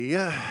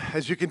Yeah,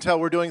 as you can tell,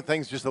 we're doing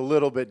things just a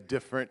little bit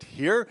different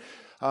here.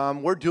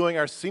 We're doing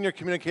our Senior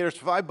Communicators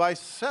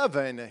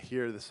 5x7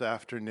 here this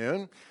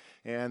afternoon,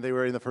 and they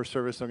were in the first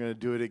service, so I'm going to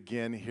do it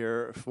again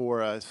here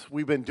for us.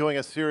 We've been doing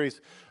a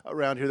series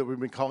around here that we've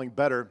been calling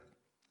Better,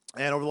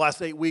 and over the last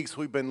 8 weeks,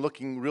 we've been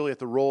looking really at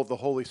the role of the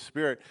Holy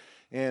Spirit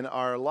in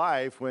our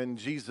life when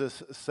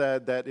Jesus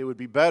said that it would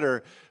be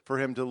better for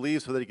him to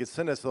leave so that he could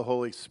send us the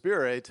Holy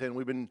Spirit. And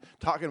we've been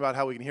talking about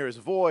how we can hear his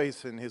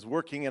voice and his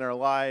working in our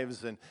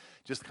lives and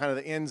just kind of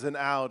the ins and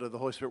out of the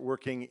Holy Spirit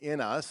working in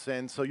us.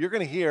 And so you're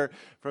going to hear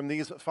from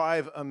these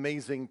 5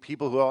 amazing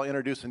people who I'll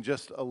introduce in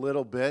just a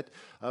little bit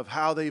of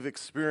how they've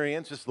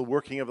experienced just the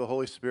working of the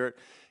Holy Spirit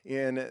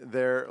in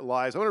their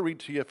lives. I want to read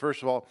to you,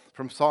 first of all,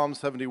 from Psalm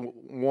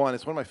 71.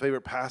 It's one of my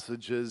favorite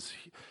passages,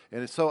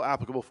 and it's so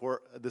applicable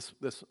for this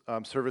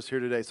service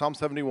here today. Psalm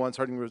 71,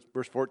 starting with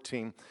verse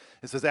 14.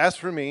 It says, "As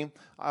for me,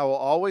 I will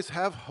always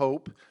have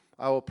hope.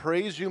 I will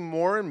praise you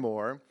more and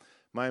more.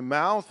 My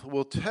mouth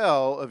will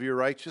tell of your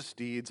righteous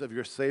deeds, of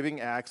your saving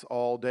acts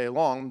all day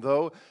long,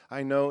 though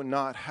I know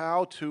not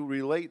how to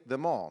relate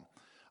them all.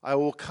 I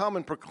will come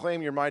and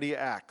proclaim your mighty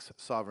acts,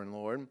 sovereign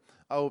Lord.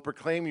 I will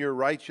proclaim your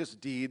righteous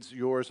deeds,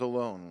 yours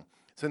alone.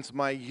 Since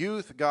my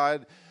youth,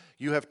 God,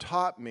 you have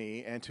taught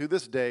me, and to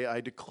this day I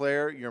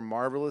declare your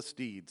marvelous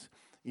deeds.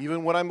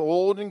 Even when I'm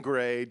old and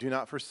gray, do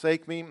not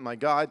forsake me, my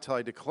God, till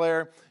I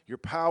declare your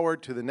power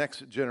to the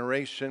next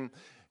generation,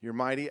 your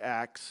mighty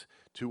acts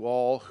to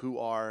all who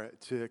are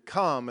to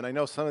come." And I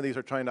know some of these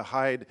are trying to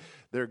hide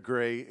their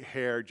gray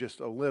hair just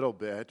a little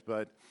bit,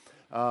 but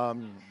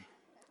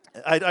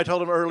I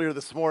told them earlier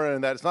this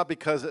morning that it's not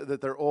because that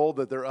they're old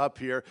that they're up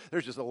here.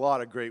 There's just a lot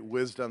of great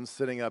wisdom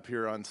sitting up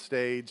here on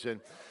stage.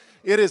 And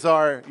it is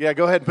go ahead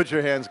and put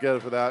your hands together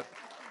for that.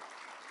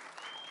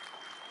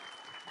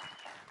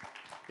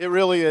 It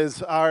really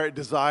is our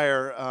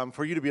desire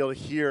for you to be able to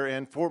hear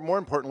and, more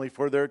importantly,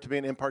 for there to be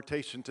an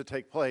impartation to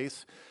take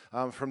place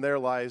from their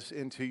lives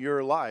into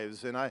your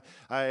lives. And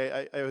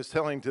I was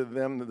telling to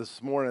them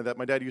this morning that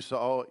my dad used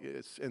to,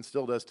 and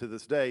still does to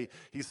this day,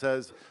 he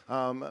says,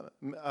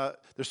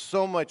 there's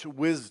so much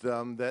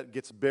wisdom that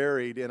gets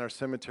buried in our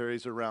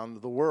cemeteries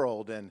around the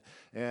world. And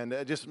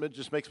it just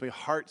makes me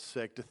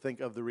heartsick to think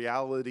of the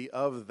reality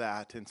of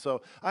that. And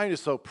so I'm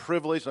just so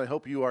privileged, and I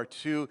hope you are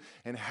too,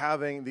 in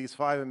having these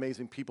 5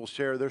 amazing people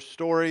share their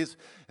stories,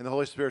 and the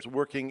Holy Spirit's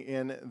working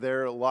in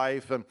their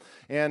life.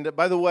 And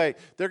by the way,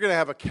 they're going to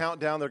have a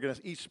countdown. They're going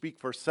to each speak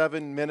for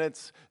 7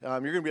 minutes. You're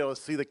going to be able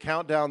to see the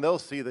countdown. They'll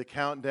see the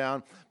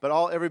countdown. But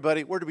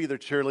everybody, we're to be their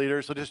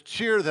cheerleaders, so just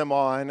cheer them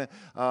on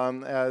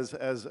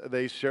as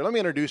they share. Let me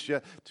introduce you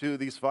to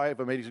these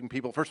 5 amazing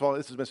people. First of all,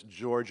 this is Miss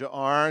Georgia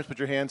Arms. Put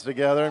your hands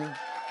together.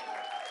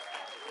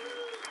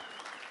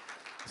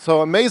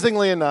 So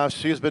amazingly enough,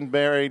 she's been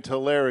married to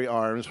Larry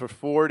Arms for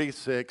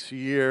 46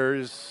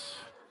 years.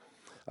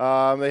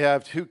 They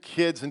have 2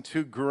 kids and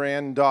 2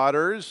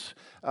 granddaughters.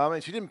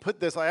 And she didn't put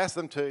this. I asked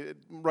them to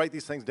write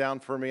these things down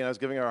for me, and I was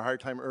giving her a hard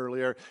time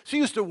earlier. She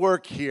used to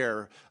work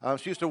here.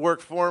 She used to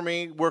work for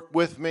me, work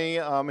with me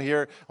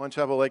here on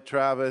Chapel Lake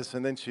Travis,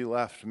 and then she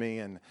left me.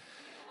 And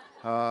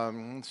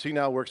she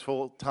now works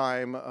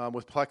full-time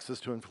with Plexus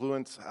to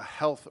influence a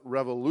health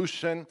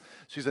revolution.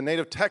 She's a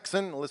native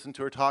Texan. Listen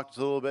to her talk just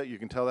a little bit. You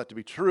can tell that to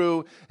be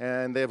true.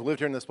 And they have lived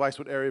here in the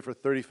Spicewood area for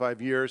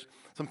 35 years.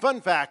 Some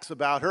fun facts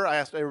about her. I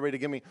asked everybody to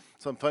give me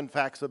some fun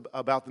facts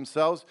about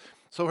themselves.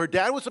 So her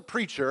dad was a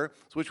preacher,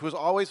 which was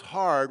always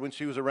hard when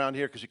she was around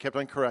here because she kept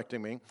on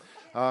correcting me.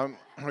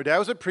 Her dad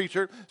was a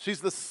preacher. She's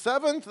the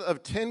 7th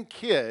of 10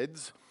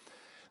 kids.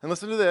 And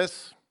listen to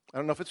this. I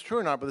don't know if it's true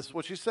or not, but this is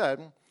what she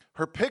said.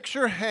 Her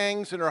picture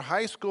hangs in her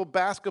high school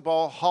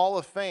basketball Hall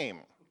of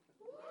Fame.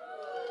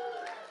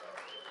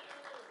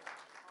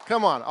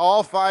 Come on,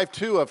 all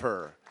 5'2" of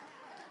her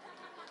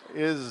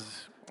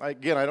is,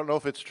 again, I don't know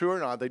if it's true or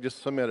not. They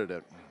just submitted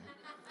it.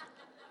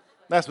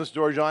 That's Miss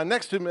Georgia. And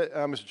next to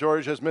Miss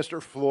Georgia is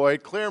Mr.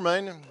 Floyd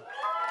Clearman.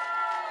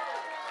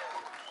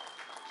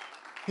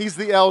 He's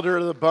the elder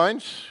of the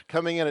bunch,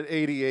 coming in at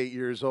 88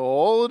 years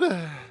old.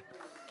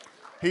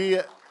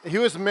 He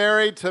was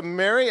married to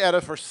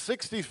Marietta for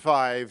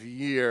 65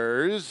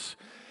 years,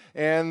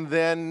 and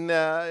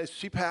then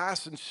she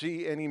passed, and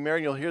he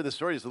married, you'll hear the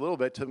story just a little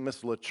bit, to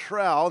Miss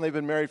Luttrell, and they've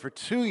been married for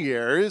 2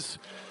 years.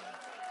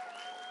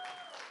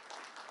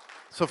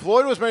 So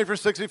Floyd was married for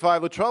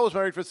 65, Luttrell was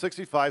married for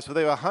 65, so they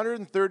have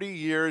 130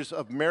 years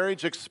of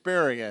marriage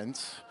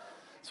experience.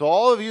 So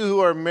all of you who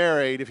are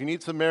married, if you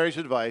need some marriage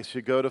advice,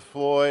 you go to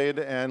Floyd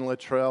and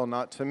Luttrell,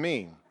 not to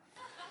me.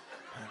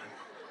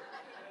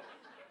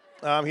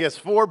 He has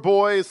 4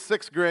 boys,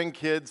 6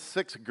 grandkids,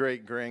 6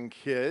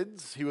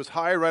 great-grandkids. He was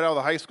hired right out of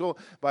the high school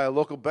by a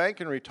local bank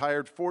and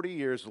retired 40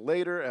 years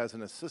later as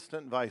an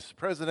assistant vice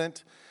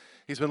president.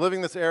 He's been living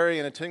in this area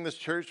and attending this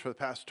church for the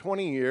past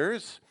 20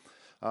 years.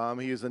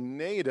 He is a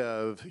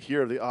native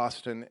here of the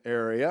Austin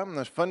area. And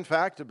the fun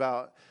fact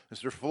about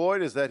Mr.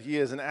 Floyd is that he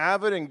is an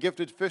avid and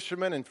gifted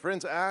fisherman, and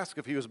friends ask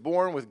if he was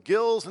born with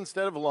gills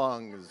instead of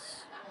lungs.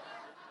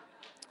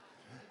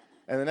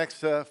 And the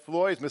next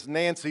Floyd is Miss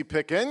Nancy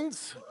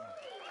Pickens.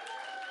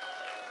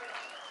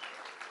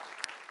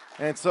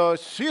 And so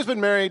she's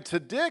been married to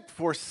Dick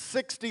for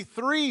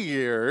 63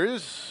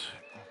 years.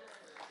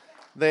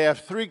 They have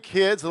 3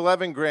 kids,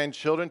 11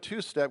 grandchildren,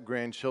 2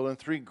 step-grandchildren,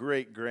 3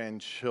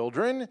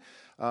 great-grandchildren.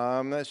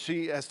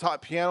 She has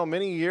taught piano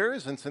many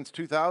years, and since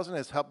 2000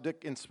 has helped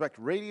Dick inspect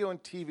radio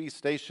and TV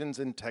stations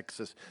in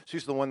Texas.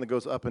 She's the one that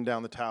goes up and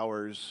down the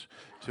towers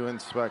to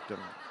inspect them.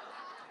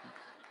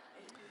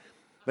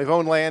 They've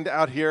owned land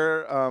out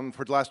here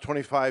for the last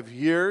 25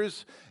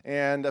 years.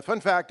 And a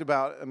fun fact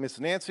about Miss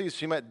Nancy is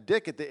she met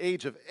Dick at the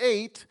age of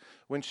 8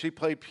 when she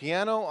played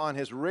piano on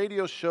his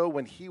radio show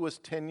when he was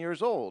 10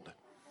 years old.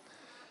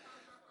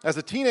 As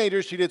a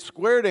teenager, she did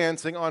square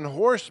dancing on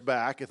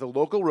horseback at the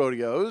local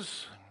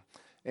rodeos.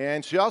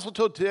 And she also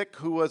told Dick,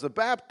 who was a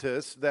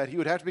Baptist, that he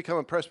would have to become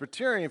a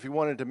Presbyterian if he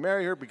wanted to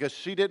marry her because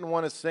she didn't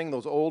want to sing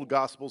those old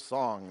gospel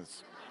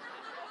songs.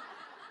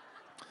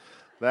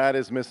 That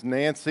is Miss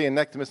Nancy, and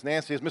next to Miss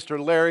Nancy is Mr.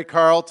 Larry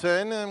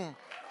Carlton.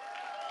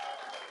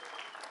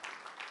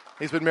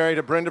 He's been married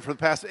to Brenda for the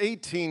past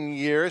 18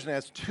 years and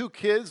has 2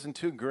 kids and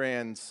 2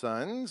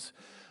 grandsons.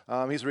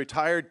 He's a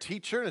retired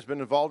teacher and has been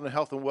involved in the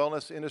health and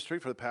wellness industry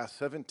for the past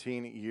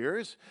 17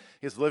 years.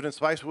 He's lived in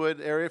Spicewood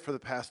area for the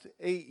past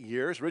 8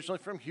 years, originally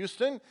from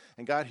Houston,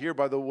 and got here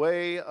by the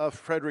way of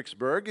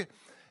Fredericksburg.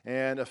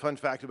 And a fun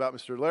fact about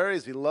Mr. Larry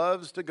is he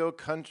loves to go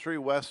country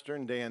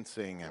western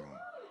dancing.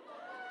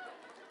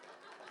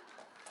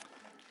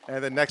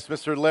 And then next to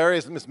Mr. Larry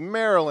is Miss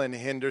Marilyn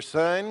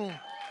Henderson.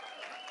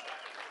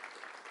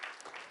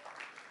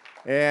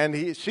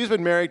 And she's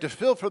been married to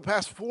Phil for the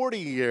past 40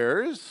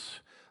 years.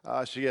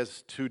 She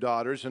has 2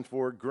 daughters and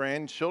 4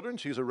 grandchildren.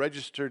 She's a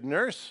registered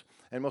nurse,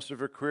 and most of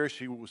her career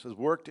she has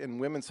worked in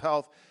women's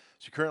health.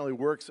 She currently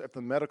works at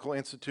the Medical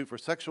Institute for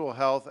Sexual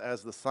Health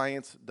as the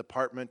Science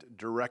Department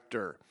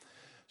Director.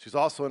 She's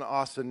also an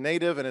Austin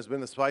native and has been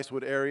in the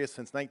Spicewood area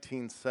since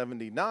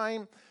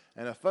 1979.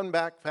 And a fun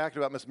fact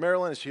about Miss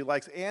Marilyn is she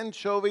likes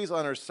anchovies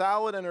on her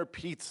salad and her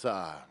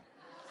pizza.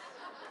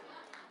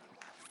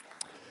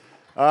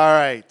 All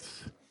right.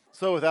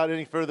 So without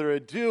any further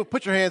ado,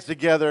 put your hands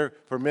together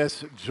for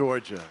Miss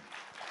Georgia.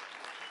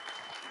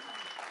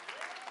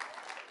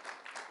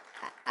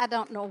 I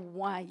don't know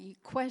why you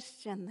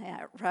question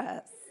that,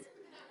 Russ.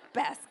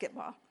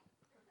 Basketball.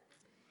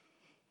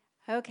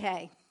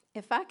 Okay.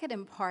 If I could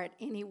impart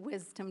any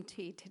wisdom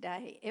to you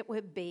today, it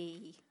would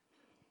be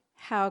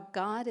how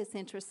God is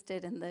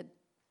interested in the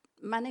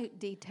minute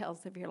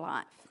details of your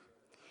life.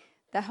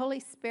 The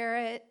Holy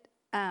Spirit,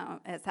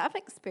 as I've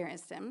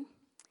experienced Him,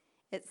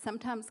 it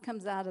sometimes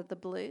comes out of the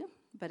blue,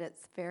 but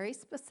it's very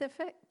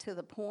specific, to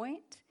the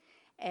point,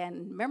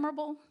 and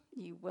memorable.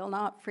 You will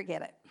not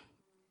forget it.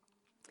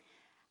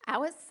 I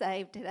was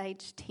saved at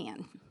age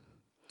 10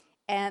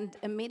 and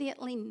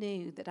immediately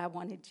knew that I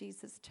wanted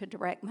Jesus to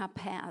direct my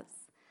paths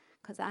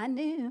because I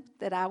knew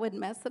that I would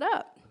mess it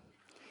up.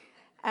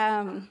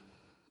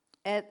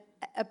 At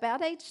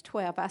about age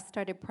 12, I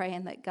started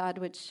praying that God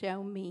would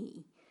show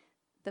me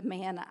the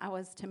man I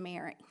was to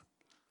marry.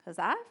 Because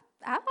I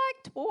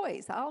liked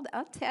boys, I'll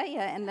tell you.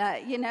 And,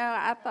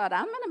 I thought,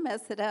 I'm going to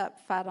mess it up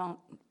if I don't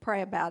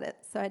pray about it.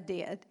 So I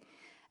did.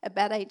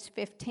 About age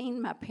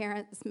 15, my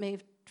parents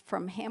moved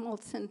from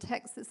Hamilton,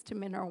 Texas to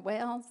Mineral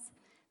Wells.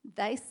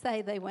 They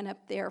say they went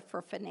up there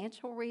for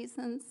financial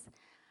reasons.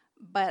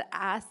 But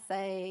I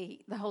say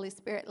the Holy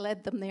Spirit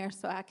led them there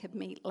so I could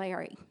meet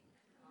Larry.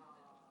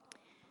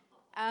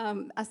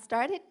 I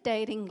started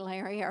dating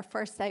Larry. Our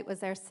first date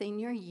was our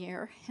senior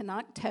year in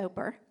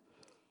October,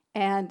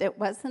 and it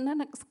wasn't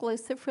an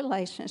exclusive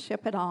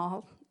relationship at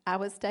all. I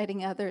was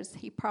dating others.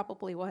 He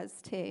probably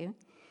was too.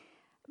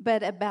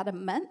 But about a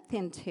month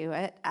into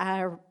it,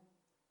 I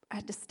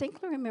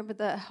distinctly remember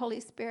the Holy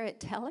Spirit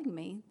telling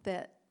me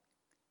that,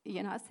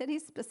 I said,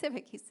 he's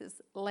specific. He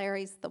says,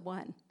 Larry's the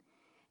one.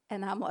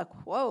 And I'm like,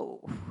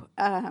 whoa.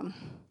 I'm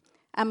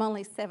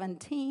only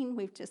 17.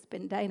 We've just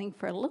been dating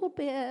for a little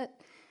bit.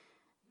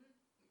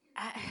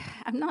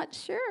 I'm not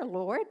sure,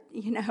 Lord.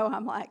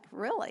 I'm like,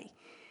 really?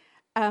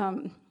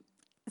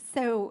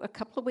 So a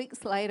couple of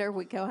weeks later,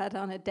 we go out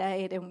on a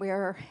date, and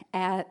we're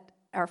at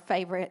our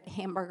favorite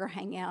hamburger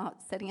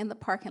hangout, sitting in the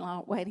parking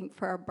lot waiting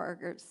for our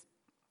burgers.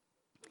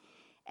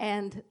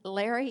 And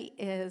Larry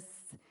is,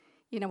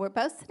 we're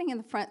both sitting in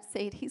the front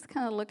seat. He's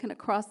kind of looking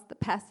across the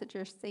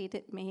passenger seat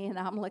at me, and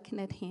I'm looking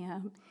at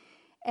him.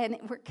 And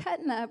we're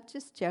cutting up,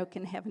 just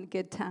joking, having a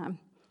good time.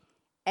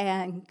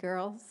 And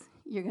girls,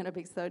 you're going to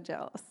be so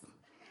jealous.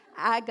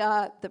 I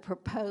got the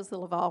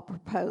proposal of all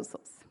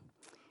proposals.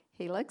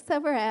 He looks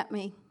over at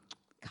me,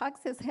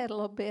 cocks his head a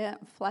little bit,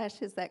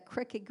 flashes that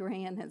crooked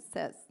grin, and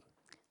says,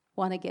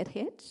 "Want to get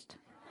hitched?"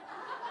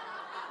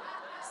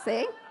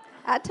 See?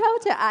 I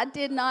told you I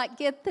did not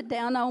get the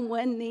down on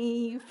one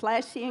knee,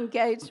 flashy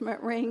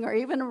engagement ring, or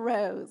even a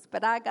rose,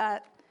 but I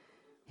got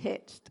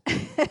hitched.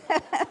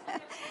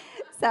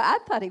 So I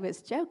thought he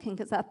was joking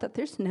because I thought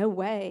there's no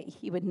way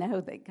he would know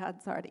that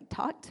God's already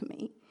talked to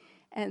me.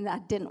 And I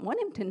didn't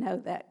want him to know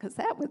that because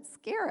that would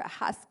scare a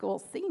high school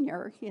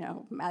senior,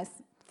 my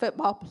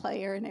football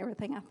player and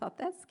everything. I thought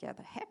that'd scare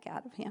the heck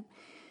out of him.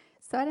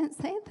 So I didn't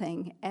say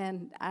anything,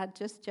 and I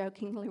just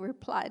jokingly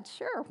replied,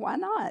 sure, why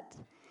not?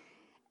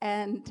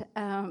 And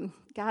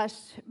gosh,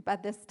 by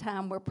this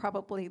time, we're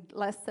probably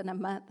less than a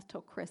month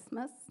till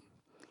Christmas.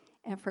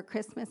 And for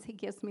Christmas, he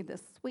gives me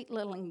this sweet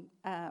little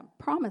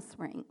promise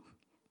ring.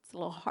 It's a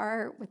little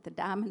heart with the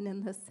diamond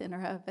in the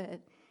center of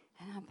it.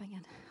 And I'm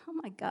thinking, oh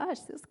my gosh,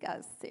 this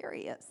guy's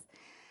serious.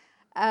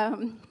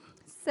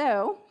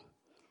 So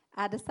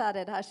I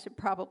decided I should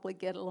probably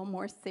get a little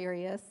more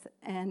serious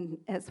and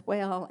as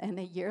well. And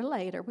a year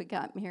later, we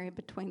got married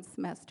between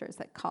semesters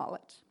at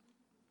college.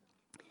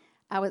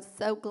 I was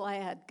so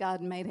glad God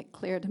made it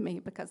clear to me,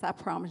 because I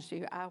promise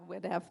you I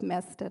would have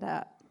messed it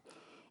up.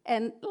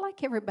 And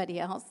like everybody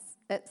else,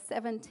 at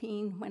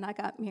 17, when I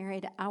got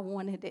married, I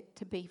wanted it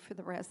to be for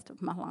the rest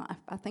of my life.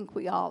 I think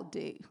we all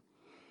do.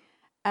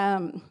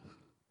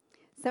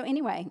 So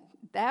anyway,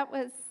 that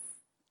was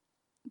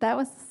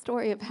the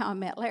story of how I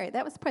met Larry.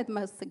 That was probably the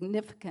most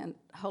significant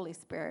Holy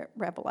Spirit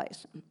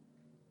revelation.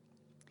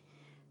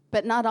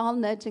 But not all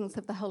nudgings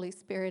of the Holy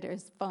Spirit are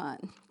as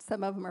fun.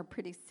 Some of them are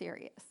pretty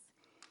serious.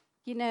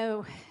 You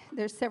know,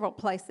 there's several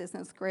places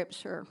in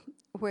Scripture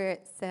where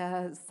it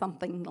says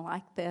something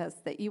like this,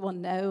 that you will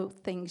know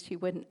things you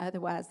wouldn't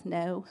otherwise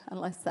know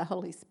unless the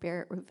Holy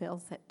Spirit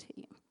reveals it to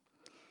you.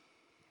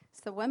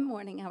 So one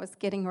morning I was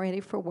getting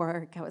ready for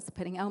work. I was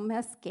putting on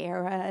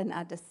mascara, and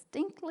I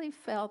distinctly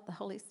felt the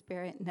Holy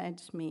Spirit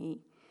nudge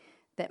me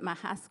that my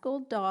high school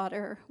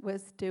daughter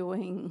was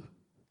doing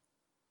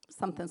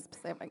something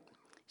specific.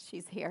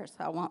 She's here,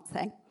 so I won't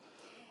say.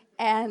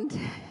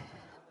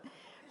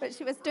 But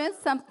she was doing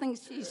something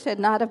she should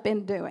not have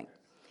been doing.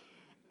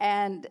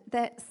 And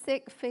that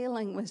sick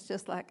feeling was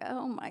just like,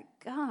 oh my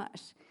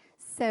gosh.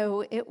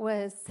 So it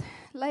was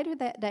later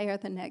that day or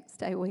the next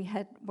day we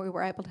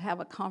were able to have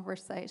a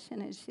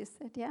conversation, and she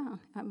said, yeah,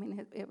 I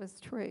mean, it was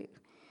true.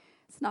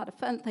 It's not a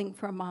fun thing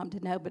for a mom to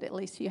know, but at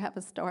least you have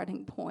a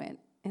starting point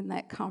in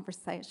that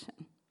conversation.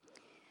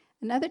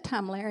 Another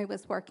time, Larry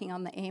was working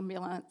on the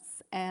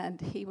ambulance,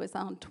 and he was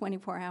on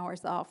 24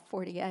 hours off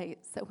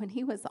 48. So when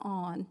he was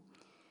on,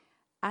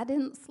 I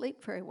didn't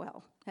sleep very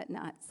well at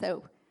night.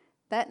 So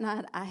that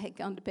night I had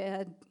gone to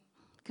bed,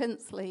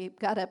 couldn't sleep,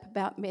 got up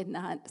about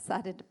midnight,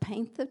 decided to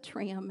paint the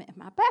trim in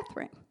my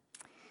bathroom.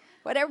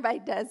 What everybody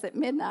does at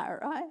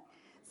midnight, right?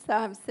 So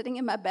I'm sitting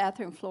in my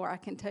bathroom floor. I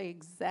can tell you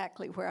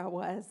exactly where I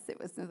was. It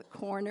was in the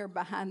corner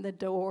behind the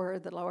door,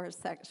 the lower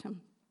section.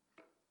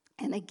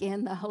 And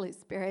again, the Holy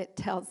Spirit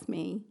tells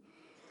me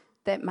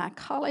that my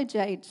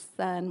college-age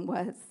son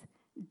was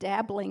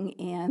dabbling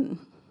in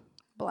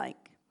blank,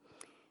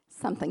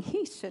 something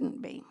he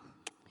shouldn't be.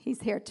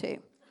 He's here too.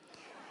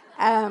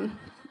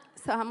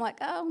 So I'm like,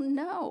 oh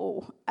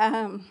no,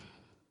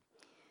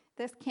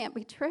 this can't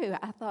be true.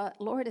 I thought,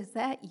 Lord, is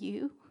that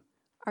you?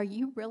 Are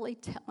you really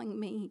telling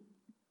me,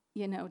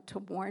 to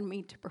warn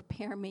me, to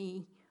prepare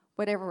me,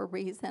 whatever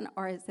reason,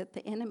 or is it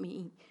the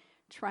enemy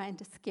trying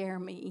to scare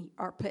me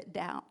or put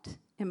doubt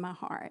in my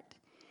heart?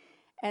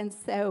 And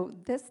so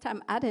this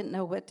time I didn't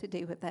know what to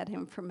do with that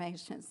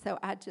information, so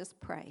I just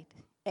prayed.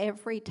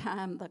 Every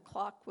time the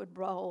clock would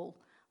roll,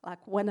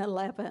 like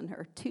 111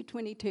 or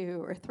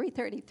 222 or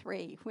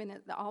 333, when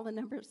all the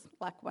numbers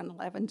like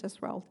 111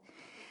 just rolled,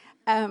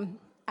 I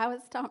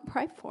would stop and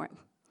pray for him.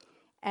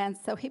 And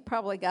so he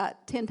probably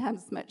got 10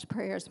 times as much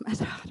prayer as my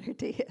daughter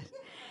did.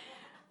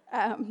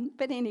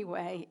 But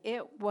anyway,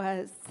 it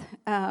was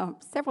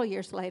several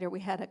years later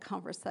we had a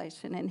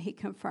conversation, and he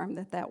confirmed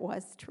that that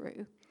was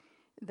true,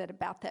 that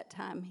about that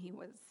time he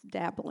was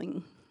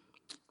dabbling.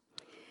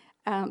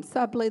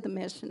 So I blew the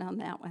mission on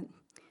that one.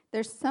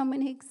 There's so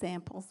many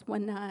examples.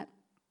 One night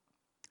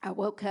I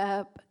woke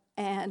up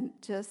and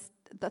just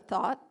the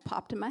thought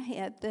popped in my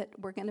head that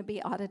we're going to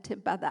be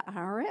audited by the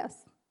IRS.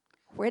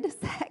 Where does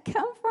that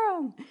come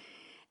from?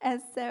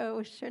 And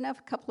so sure enough,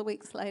 a couple of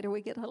weeks later, we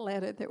get a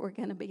letter that we're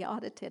going to be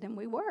audited, and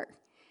we were.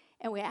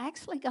 And we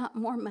actually got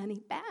more money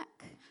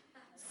back.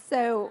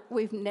 So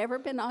we've never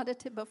been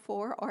audited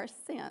before or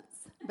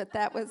since, but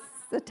that was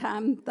the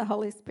time the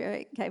Holy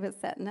Spirit gave us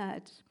that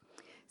nudge.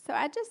 So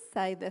I just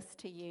say this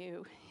to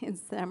you in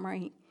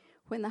summary.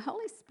 When the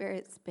Holy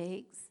Spirit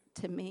speaks,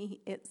 to me,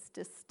 it's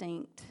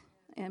distinct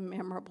and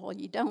memorable.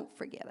 You don't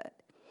forget it.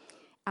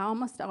 I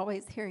almost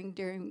always hear him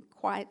during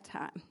quiet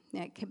time.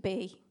 It could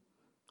be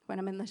when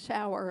I'm in the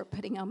shower or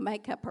putting on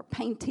makeup or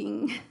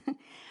painting,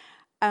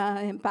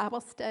 in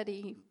Bible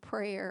study,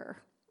 prayer,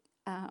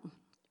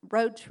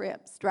 road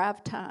trips,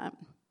 drive time,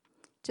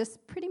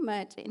 just pretty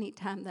much any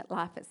time that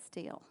life is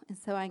still. And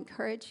so I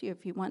encourage you,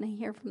 if you want to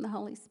hear from the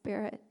Holy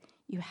Spirit,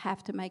 you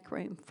have to make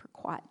room for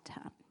quiet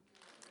time.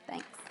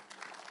 Thanks.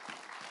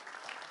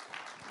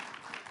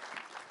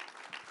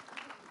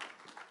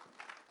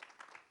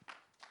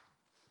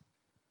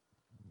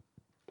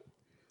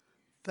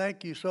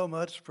 Thank you so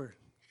much for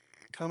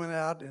coming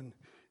out and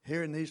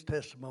hearing these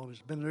testimonies.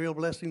 It's been a real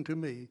blessing to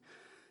me.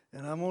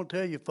 And I'm going to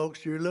tell you,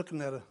 folks, you're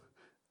looking at an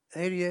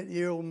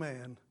 88-year-old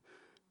man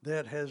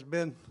that has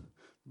been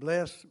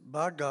blessed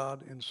by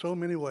God in so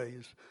many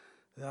ways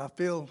that I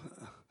feel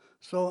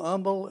so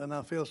humble and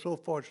I feel so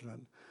fortunate.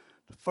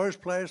 The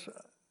first place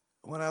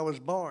when I was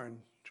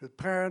born to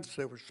parents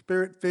that were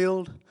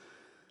spirit-filled.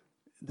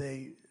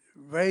 They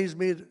raised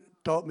me,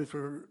 taught me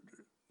the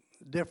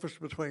difference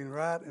between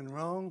right and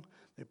wrong.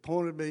 They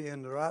pointed me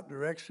in the right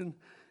direction.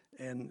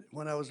 And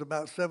when I was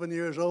about 7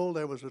 years old,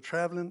 there was a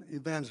traveling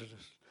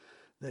evangelist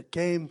that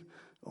came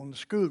on the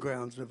school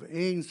grounds of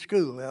Eanes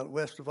School out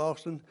west of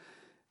Austin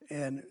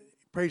and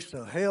preached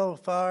a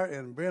hellfire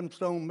and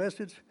brimstone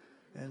message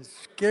and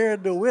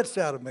scared the wits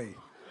out of me.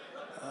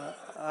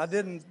 I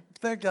didn't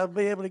think I'd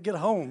be able to get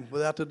home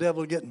without the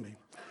devil getting me.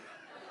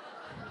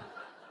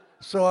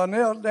 So I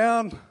knelt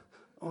down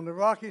on the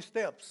rocky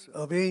steps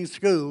of Eanes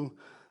School,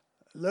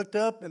 looked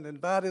up and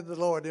invited the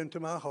Lord into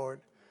my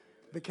heart,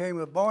 became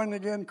a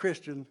born-again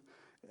Christian,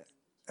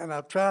 and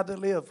I've tried to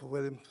live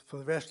with him for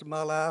the rest of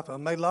my life. I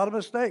made a lot of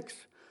mistakes,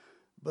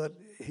 but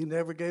he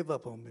never gave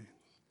up on me.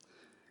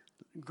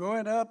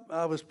 Growing up,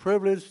 I was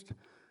privileged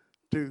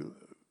to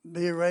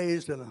be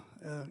raised in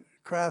a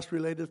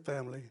Christ-related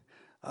family.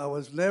 I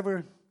was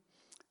never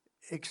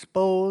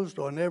exposed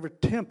or never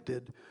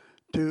tempted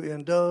to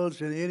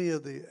indulge in any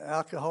of the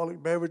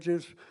alcoholic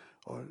beverages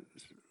or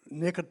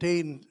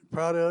nicotine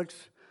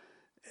products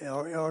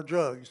or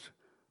drugs.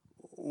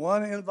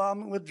 One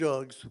involvement with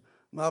drugs,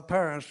 my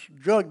parents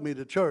drugged me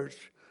to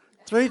church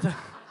three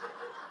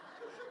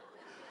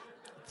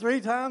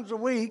times a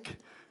week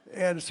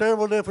and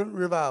several different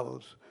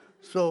revivals.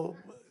 So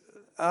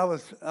I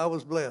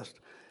was blessed.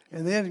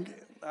 And then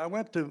I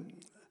went to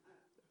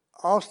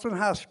Austin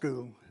High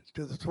School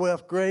to the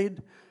 12th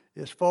grade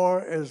as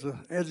far as the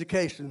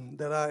education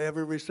that I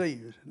ever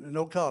received,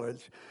 no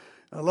college.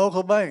 A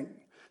local bank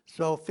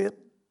saw fit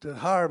to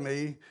hire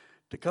me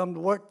to come to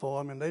work for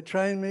them, and they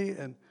trained me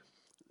and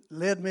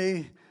led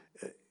me,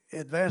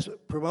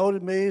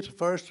 promoted me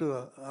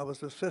I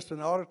was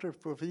assistant auditor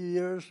for a few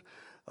years.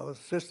 I was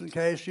assistant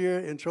cashier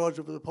in charge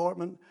of the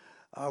department.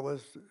 I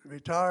was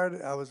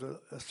retired. I was an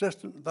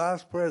assistant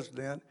vice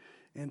president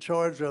in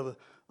charge of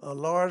a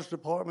large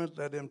department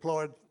that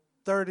employed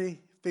 30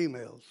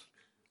 females.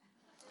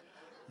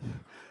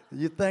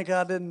 You'd think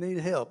I didn't need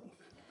help.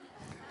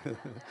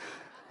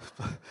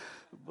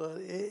 But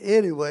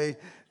anyway,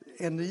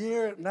 in the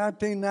year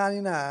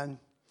 1999,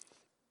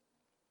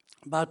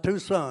 my two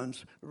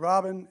sons,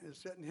 Robin is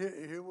sitting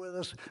here with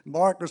us,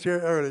 Mark was here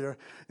earlier,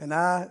 and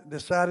I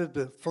decided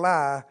to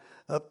fly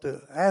up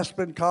to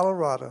Aspen,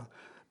 Colorado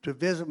to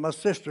visit my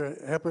sister,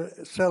 help her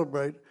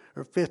celebrate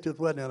her 50th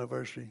wedding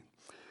anniversary.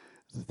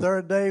 The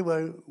third day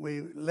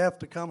we left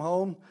to come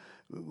home,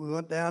 we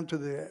went down to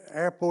the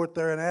airport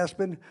there in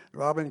Aspen.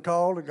 Robin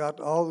called and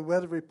got all the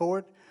weather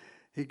report.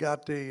 He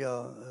got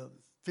the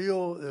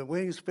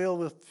wings filled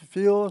with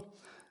fuel,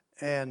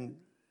 and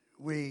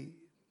we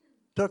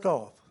took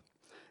off.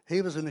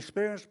 He was an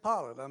experienced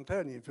pilot, I'm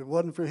telling you. If it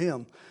wasn't for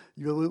him,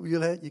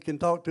 you can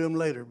talk to him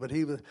later. But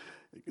he was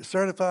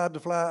certified to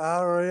fly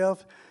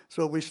IRF.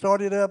 So we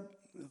started up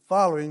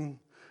following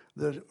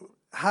the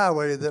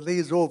highway that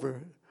leads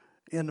over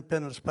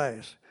Independence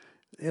Pass.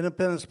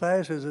 Independence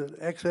Pass is in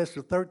excess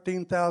of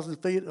 13,000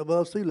 feet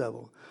above sea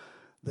level.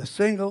 The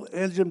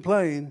single-engine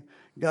plane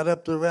got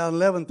up to around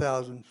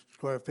 11,000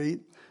 square feet.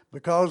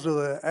 Because of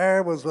the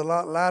air was a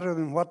lot lighter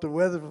than what the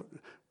weather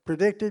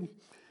predicted,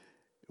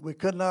 we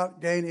could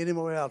not gain any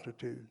more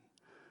altitude.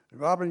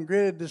 Robin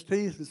gritted his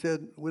teeth and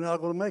said, "We're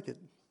not going to make it."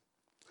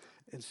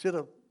 Instead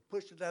of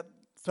pushing that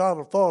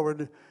throttle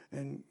forward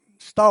and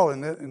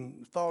stalling it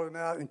and falling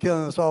out and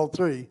killing us all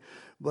three.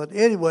 But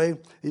anyway,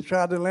 he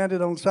tried to land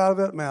it on the side of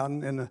that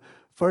mountain, and the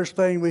first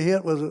thing we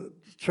hit was a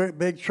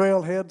big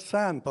trailhead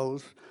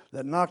signpost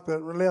that knocked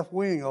that left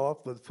wing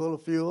off with full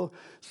of fuel,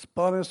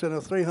 spun us in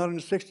a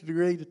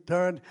 360-degree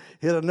turn,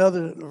 hit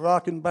another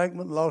rock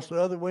embankment, lost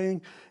the other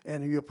wing,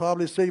 and you'll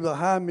probably see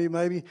behind me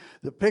maybe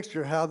the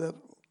picture how that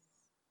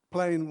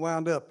plane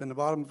wound up in the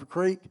bottom of a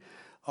creek.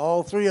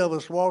 All three of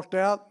us walked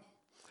out.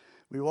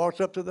 We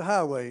walked up to the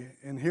highway,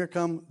 and here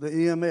come the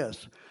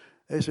EMS.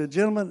 They said,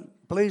 "Gentlemen,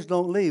 please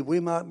don't leave. We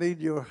might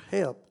need your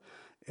help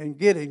in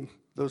getting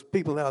those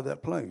people out of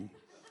that plane."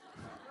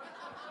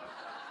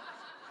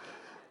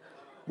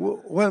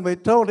 When we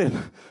told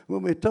him,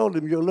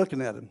 "You're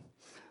looking at him,"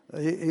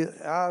 his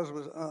eyes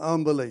was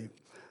unbelief.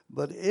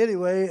 But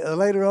anyway,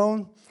 later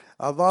on,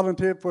 I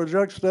volunteered for a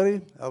drug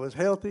study. I was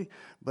healthy,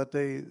 but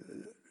they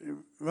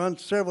run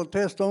several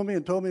tests on me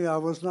and told me I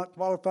was not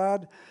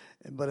qualified.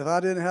 But if I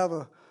didn't have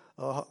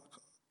a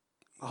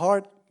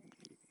heart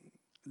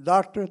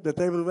doctor, that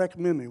they would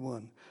recommend me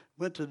one.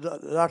 Went to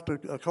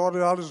a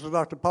cardiologist,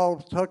 Dr. Paul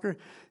Tucker.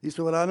 He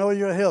said, "Well, I know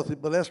you're healthy,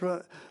 but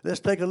let's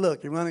take a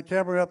look." He ran a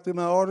camera up through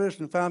my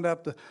arteries and found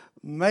out the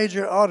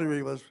major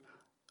artery was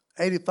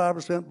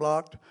 85%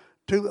 blocked.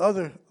 Two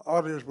other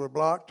arteries were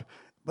blocked,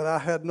 but I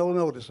had no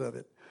notice of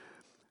it.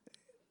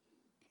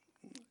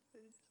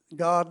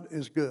 God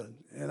is good,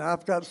 and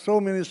I've got so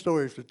many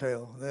stories to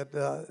tell that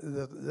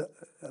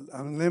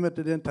I'm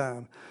limited in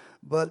time.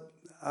 But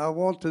I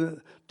want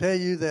to tell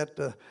you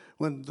that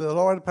when the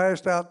Lord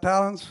passed out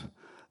talents,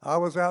 I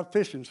was out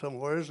fishing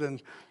somewhere,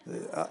 and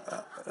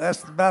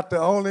that's about the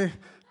only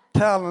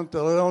talent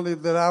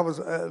that I was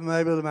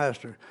able to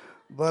master.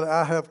 but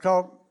I have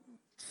caught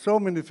so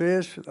many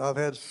fish. I've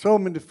had so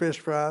many fish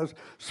fries.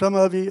 Some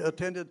of you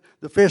attended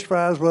the fish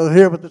fries were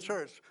here at the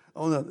church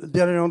on the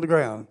dinner on the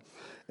ground.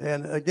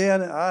 And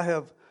again, I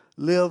have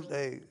lived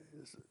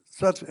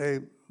such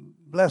a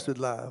blessed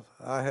life.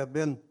 I have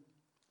been.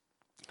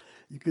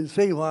 You can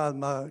see why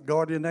my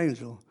guardian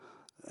angel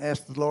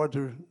asked the Lord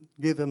to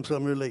give him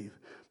some relief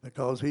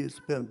because he's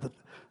spent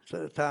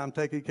time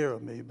taking care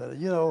of me. But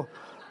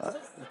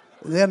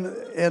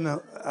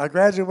I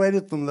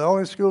graduated from the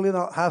only school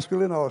high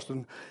school in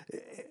Austin,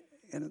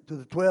 to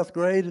the 12th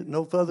grade,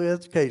 no further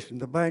education.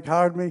 The bank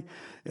hired me,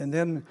 and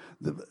then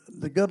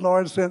the good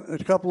Lord sent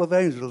a couple of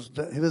angels,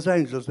 his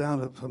angels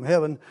down from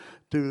heaven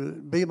to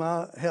be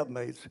my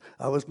helpmates.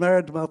 I was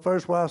married to my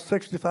first wife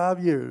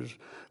 65 years.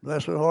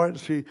 Bless her heart,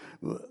 she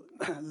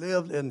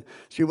lived, and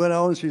she went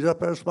on, she's up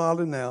there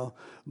smiling now.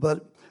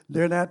 But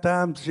during that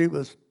time, she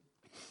was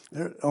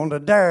on the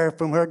dare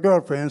from her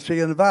girlfriend. She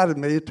invited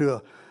me to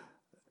a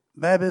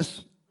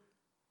Baptist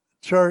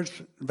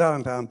church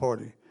Valentine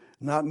party,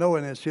 not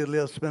knowing that she'd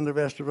spend the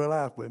rest of her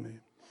life with me.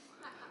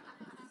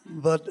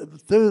 But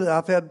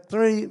I've had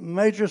 3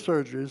 major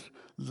surgeries.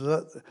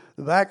 The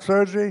back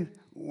surgery,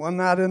 one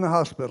night in the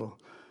hospital.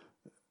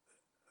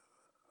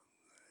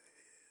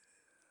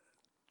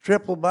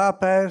 Triple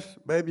bypass,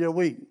 maybe a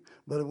week.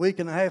 But a week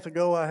and a half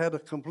ago, I had a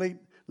complete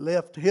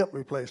left hip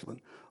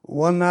replacement.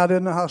 One night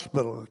in the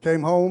hospital. I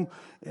came home,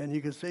 and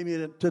you can see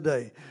me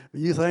today.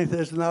 You think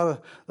there's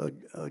not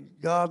a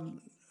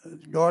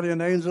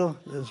guardian angel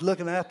that's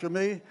looking after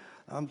me?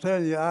 I'm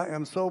telling you, I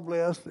am so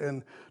blessed,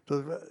 and to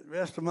the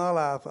rest of my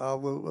life, I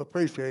will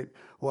appreciate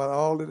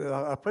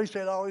I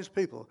appreciate all these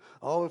people,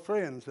 all the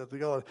friends that the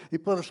God. He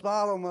put a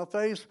smile on my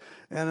face,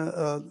 and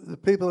the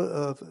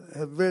people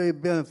have really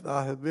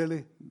I have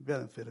really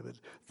benefited it.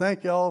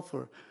 Thank you all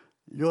for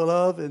your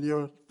love and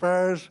your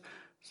prayers.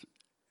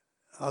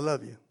 I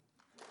love you.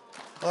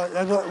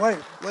 Wait.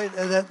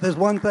 There's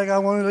one thing I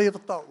want to leave a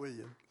thought with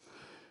you.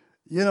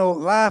 You know,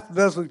 life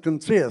doesn't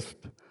consist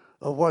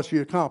of what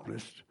you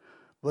accomplished,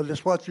 but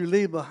it's what you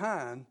leave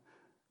behind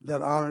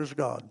that honors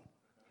God.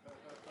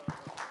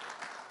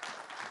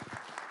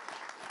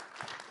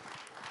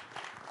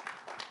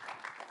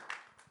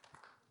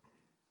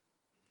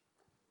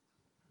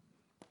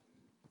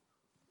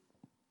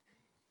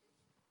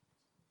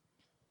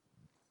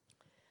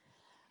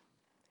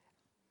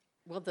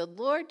 Well, the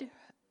Lord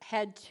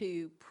had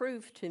to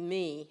prove to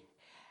me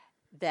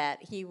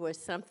that he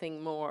was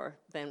something more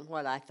than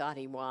what I thought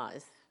he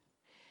was.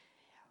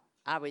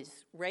 I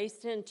was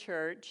raised in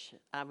church.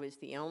 I was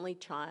the only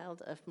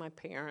child of my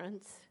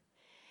parents.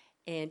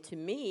 And to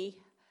me,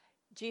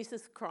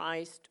 Jesus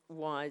Christ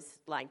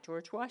was like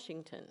George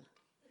Washington.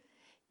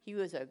 He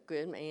was a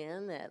good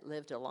man that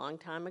lived a long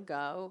time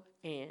ago,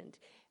 and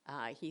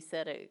he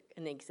set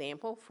an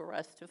example for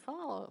us to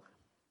follow.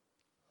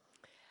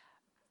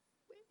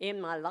 In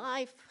my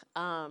life,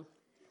 I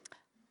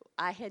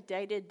had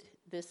dated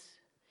this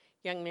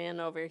young man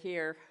over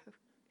here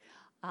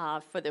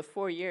for the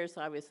 4 years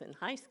I was in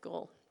high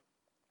school.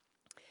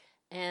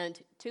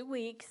 And 2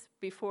 weeks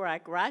before I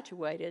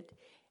graduated,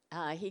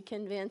 he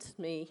convinced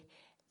me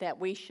that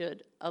we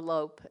should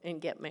elope and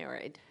get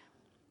married.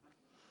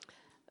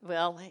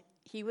 Well,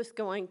 he was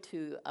going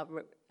to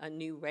a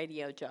new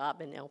radio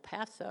job in El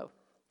Paso.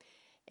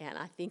 And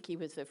I think he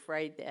was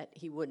afraid that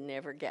he would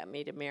never get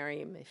me to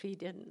marry him if he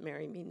didn't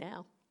marry me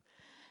now.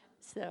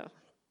 So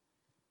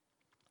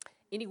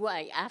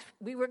anyway,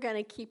 we were going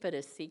to keep it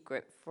a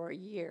secret for a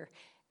year.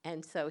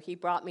 And so he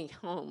brought me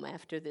home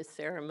after this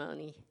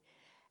ceremony.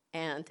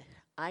 And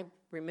I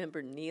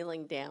remember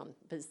kneeling down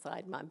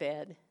beside my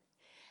bed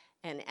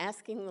and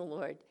asking the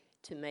Lord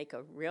to make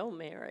a real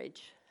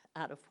marriage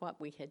out of what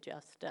we had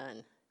just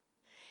done.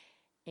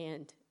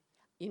 And,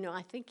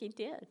 I think he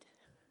did.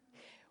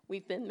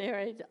 We've been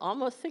married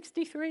almost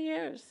 63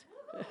 years.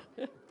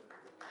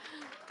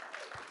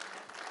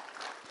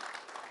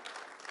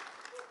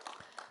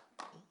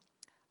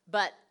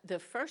 But the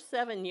first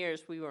 7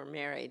 years we were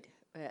married,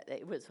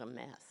 it was a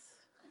mess.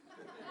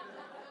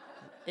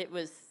 It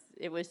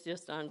was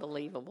just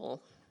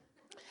unbelievable.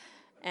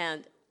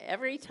 And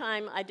every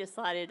time I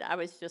decided I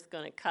was just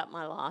going to cut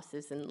my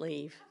losses and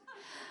leave,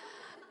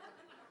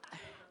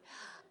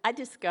 I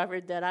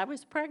discovered that I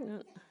was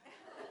pregnant.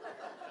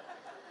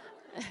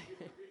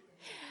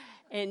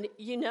 And,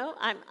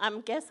 I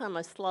guess I'm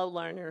a slow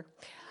learner,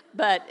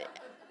 but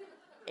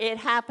it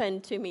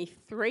happened to me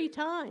 3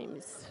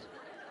 times.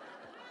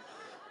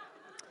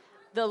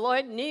 The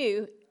Lord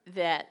knew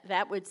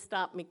that would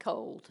stop me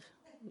cold,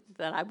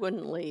 that I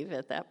wouldn't leave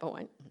at that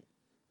point.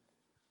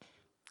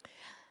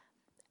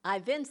 I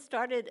then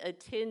started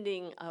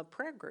attending a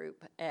prayer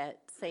group at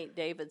St.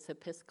 David's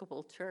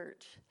Episcopal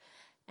Church,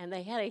 and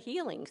they had a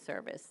healing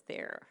service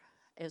there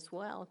as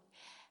well.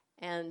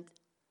 And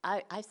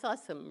I saw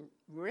some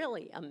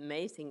really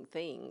amazing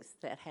things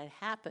that had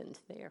happened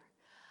there,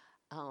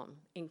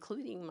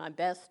 including my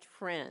best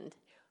friend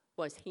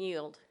was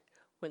healed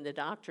when the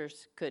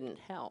doctors couldn't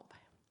help.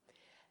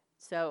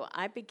 So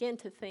I began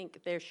to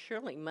think there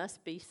surely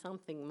must be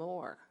something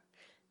more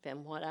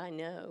than what I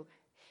know.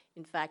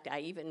 In fact, I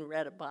even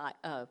read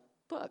a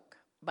book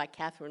by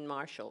Catherine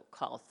Marshall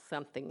called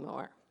Something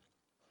More.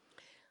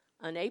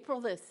 On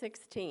April the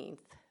 16th,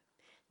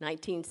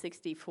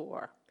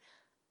 1964,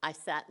 I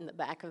sat in the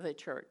back of the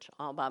church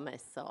all by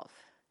myself.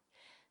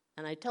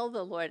 And I told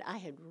the Lord I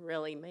had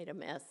really made a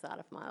mess out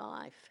of my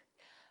life,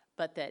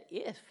 but that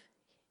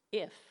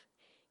if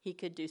he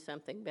could do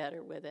something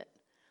better with it,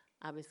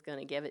 I was going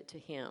to give it to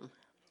him.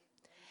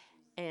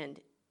 And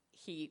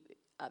he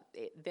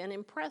then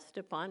impressed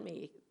upon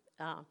me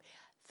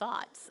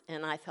thoughts,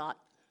 and I thought,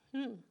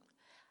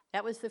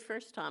 that was the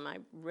first time I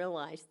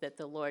realized that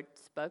the Lord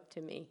spoke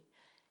to me.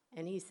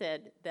 And he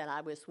said that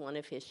I was one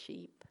of his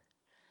sheep,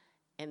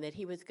 and that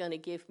he was going to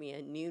give me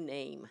a new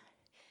name,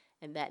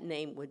 and that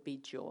name would be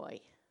Joy.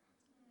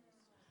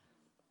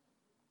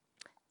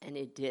 And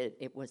it did.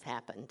 It was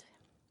happened.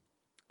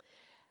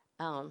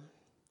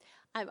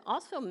 I've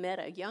also met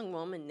a young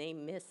woman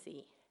named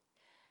Missy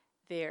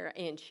there,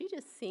 and she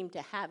just seemed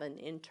to have an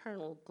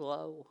internal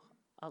glow,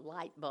 a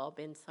light bulb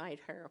inside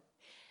her.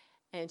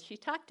 And she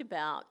talked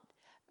about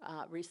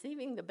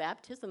receiving the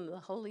baptism of the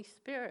Holy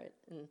Spirit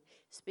and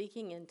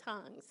speaking in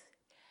tongues.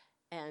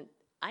 And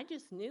I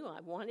just knew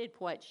I wanted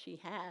what she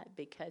had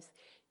because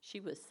she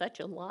was such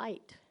a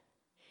light.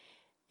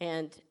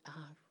 And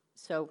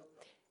so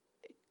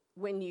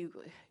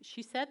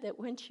she said that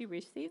when she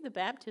received the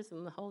baptism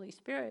of the Holy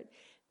Spirit,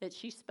 that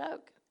she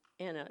spoke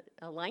in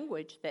a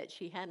language that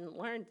she hadn't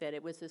learned, that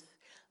it was this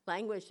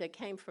language that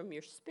came from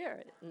your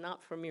spirit,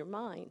 not from your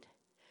mind.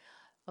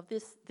 Well,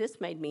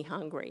 this made me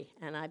hungry,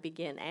 and I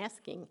began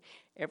asking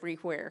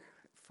everywhere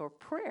for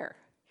prayer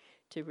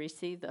to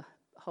receive the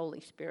Holy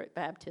Spirit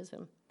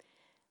baptism.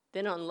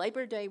 Then on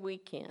Labor Day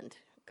weekend,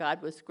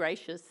 God was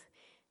gracious,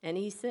 and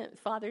he sent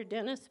Father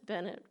Dennis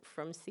Bennett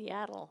from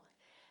Seattle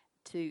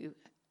to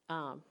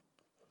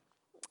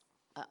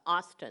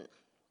Austin.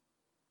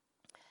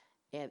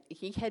 And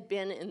he had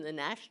been in the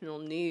national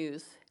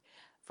news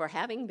for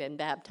having been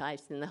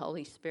baptized in the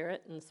Holy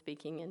Spirit and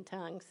speaking in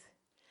tongues.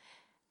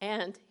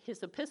 And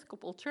his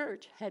Episcopal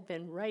church had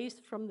been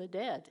raised from the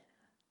dead.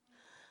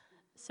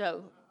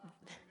 So,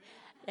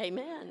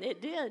 amen,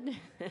 it did.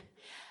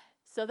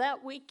 So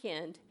that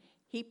weekend,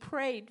 he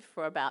prayed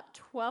for about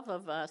 12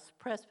 of us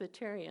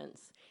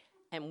Presbyterians,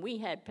 and we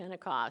had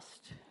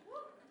Pentecost.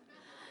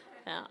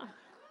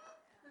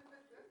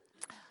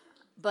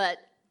 But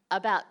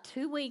about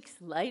 2 weeks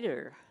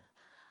later,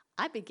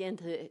 I began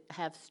to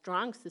have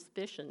strong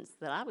suspicions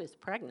that I was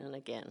pregnant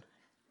again.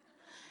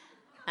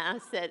 And I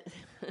said,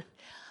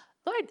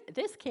 Lord,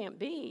 this can't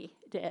be.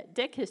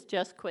 Dick has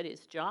just quit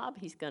his job.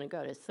 He's going to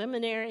go to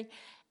seminary.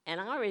 And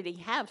I already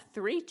have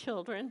 3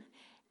 children.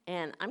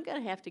 And I'm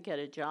going to have to get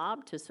a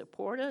job to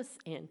support us.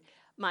 And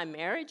my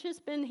marriage has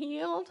been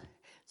healed.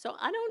 So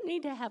I don't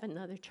need to have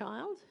another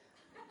child.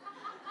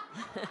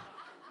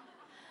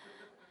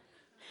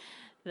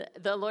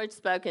 The Lord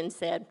spoke and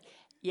said,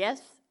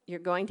 yes, you're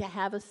going to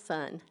have a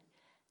son.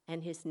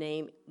 And his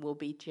name will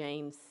be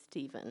James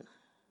Stephen.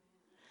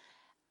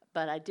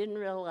 But I didn't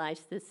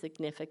realize the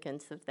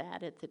significance of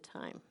that at the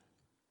time.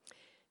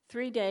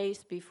 3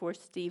 days before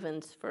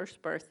Stephen's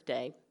first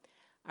birthday,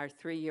 our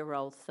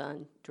 3-year-old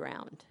son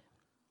drowned.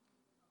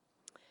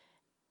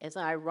 As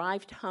I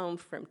arrived home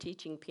from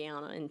teaching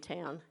piano in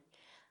town,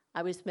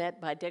 I was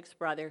met by Dick's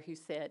brother who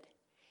said,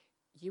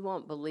 you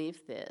won't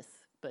believe this,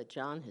 but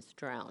John has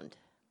drowned.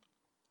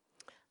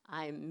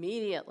 I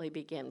immediately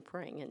began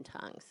praying in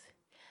tongues.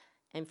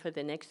 And for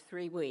the next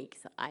 3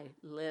 weeks, I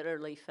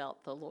literally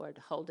felt the Lord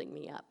holding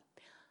me up.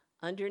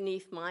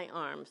 Underneath my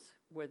arms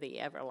were the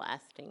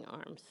everlasting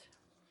arms.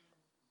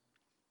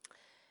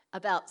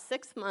 About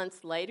 6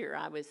 months later,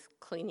 I was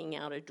cleaning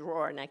out a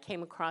drawer, and I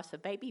came across a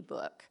baby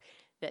book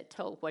that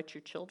told what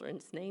your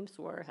children's names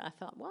were. I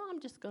thought, well, I'm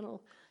just going to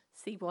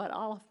see what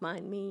all of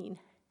mine mean.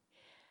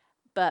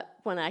 But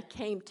when I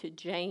came to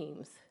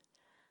James,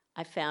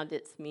 I found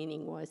its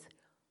meaning was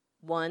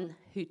one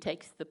who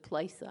takes the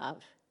place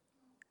of.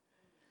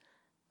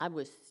 I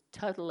was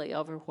totally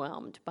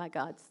overwhelmed by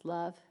God's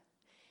love,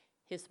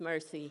 his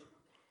mercy,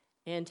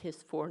 and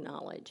his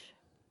foreknowledge.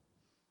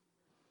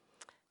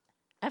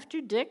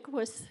 After Dick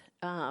was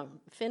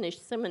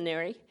finished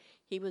seminary,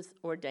 he was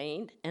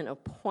ordained and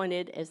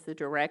appointed as the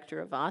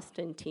director of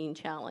Austin Teen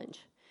Challenge.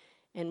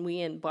 And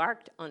we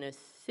embarked on a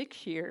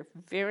 6-year,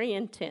 very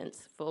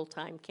intense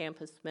full-time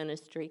campus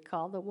ministry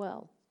called The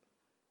Well.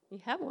 You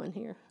have one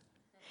here.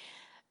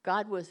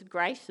 God was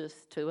gracious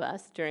to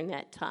us during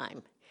that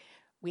time.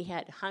 We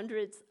had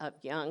hundreds of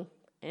young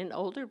and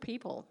older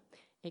people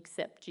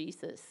accept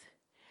Jesus,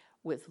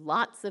 with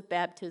lots of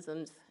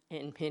baptisms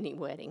and many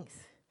weddings.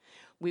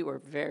 We were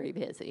very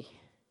busy.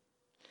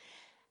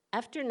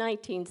 After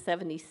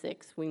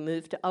 1976, we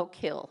moved to Oak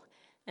Hill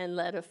and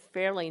led a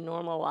fairly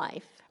normal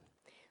life.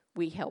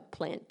 We helped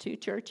plant 2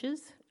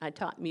 churches. I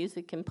taught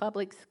music in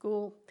public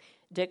school.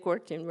 Dick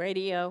worked in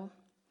radio.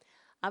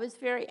 I was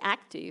very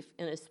active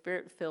in a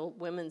spirit-filled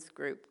women's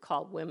group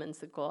called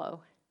Women's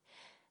Aglow.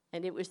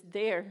 And it was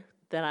there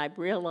that I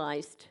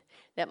realized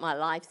that my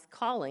life's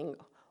calling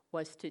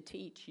was to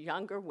teach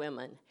younger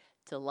women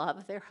to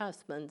love their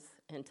husbands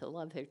and to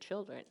love their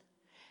children.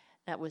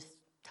 That was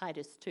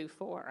Titus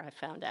 2:4, I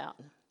found out.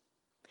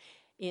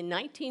 In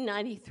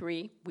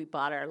 1993, we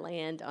bought our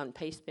land on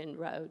Pace Bend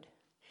Road,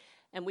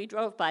 and we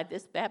drove by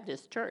this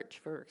Baptist church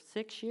for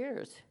 6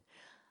 years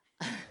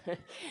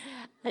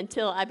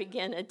until I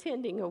began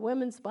attending a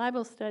women's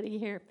Bible study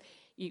here.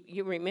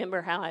 You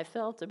remember how I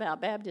felt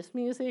about Baptist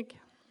music?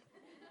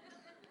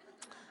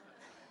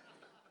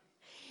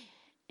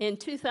 In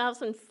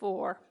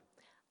 2004,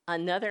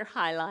 another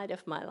highlight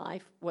of my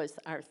life was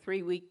our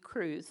 3-week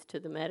cruise to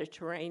the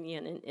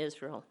Mediterranean and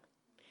Israel.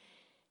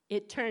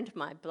 It turned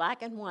my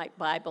black and white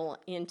Bible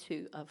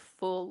into a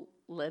full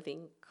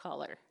living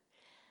color.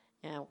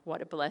 Now,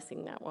 what a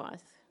blessing that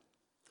was.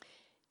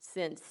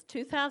 Since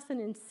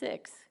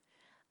 2006,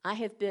 I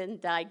have been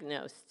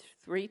diagnosed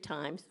 3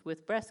 times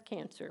with breast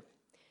cancer,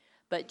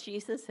 but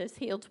Jesus has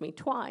healed me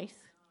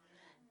twice,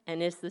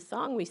 and as the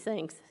song we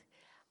sang,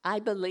 I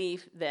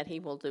believe that he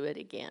will do it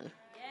again.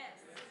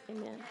 Yes.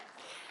 Amen. Yes.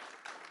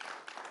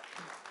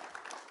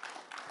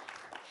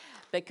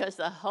 Because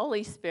the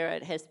Holy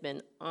Spirit has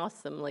been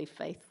awesomely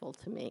faithful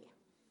to me.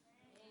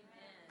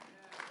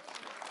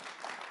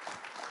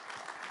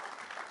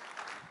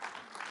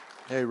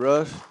 Hey,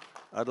 Russ,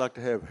 I'd like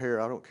to have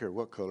hair. I don't care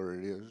what color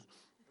it is.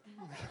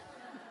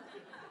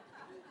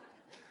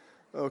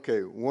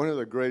 Okay, one of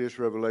the greatest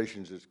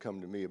revelations that's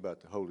come to me about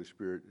the Holy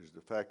Spirit is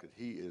the fact that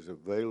he is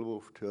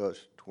available to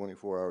us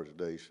 24 hours a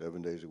day, 7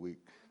 days a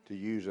week. To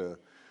use a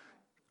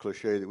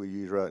cliche that we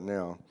use right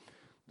now,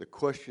 the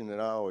question that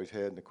I always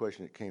had and the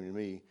question that came to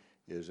me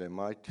is, am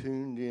I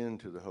tuned in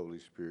to the Holy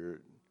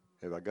Spirit?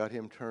 Have I got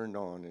him turned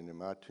on, and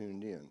am I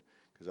tuned in?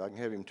 Because I can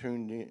have him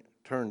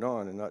turned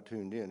on and not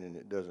tuned in, and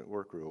it doesn't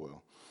work real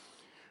well.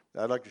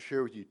 I'd like to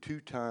share with you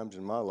 2 times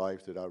in my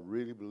life that I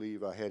really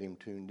believe I had him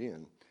tuned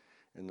in.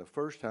 And the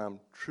first time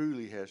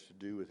truly has to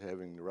do with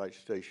having the right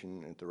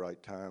station at the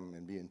right time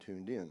and being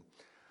tuned in.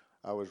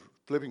 I was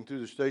flipping through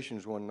the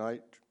stations one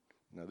night.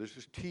 Now, this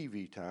is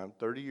TV time,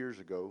 30 years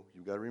ago.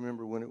 You've got to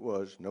remember when it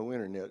was. No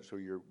internet, so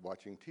you're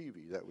watching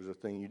TV. That was a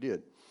thing you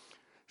did.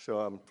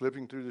 So I'm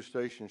flipping through the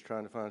stations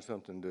trying to find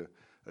something to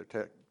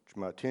attach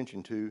my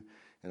attention to,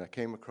 and I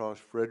came across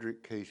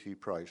Frederick Casey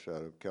Price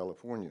out of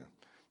California.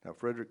 Now,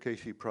 Frederick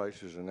Casey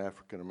Price is an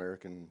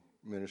African-American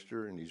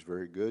minister, and he's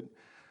very good.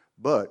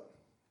 But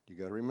you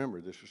got to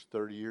remember, this was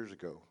 30 years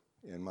ago,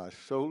 and my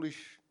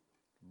soulish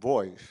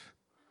voice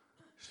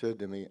said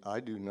to me, I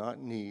do not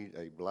need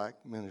a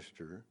black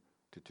minister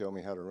to tell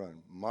me how to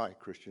run my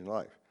Christian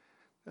life.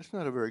 That's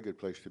not a very good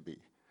place to be.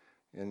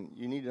 And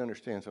you need to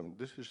understand something.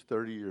 This is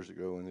 30 years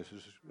ago, and this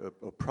is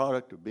a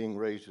product of being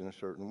raised in a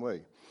certain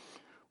way.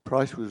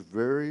 Price was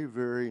very,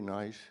 very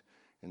nice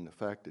in the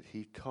fact that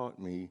he taught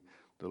me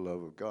the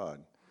love of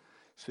God.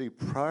 See,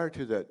 prior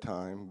to that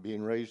time,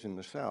 being raised in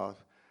the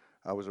South,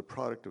 I was a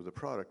product of the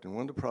product, and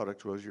one of the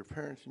products was your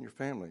parents and your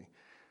family.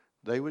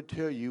 They would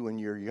tell you when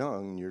you're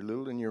young, and you're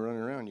little, and you're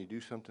running around, you do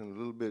something a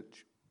little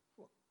bit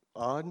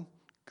odd,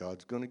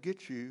 God's going to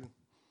get you.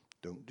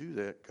 Don't do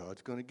that.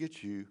 God's going to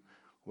get you.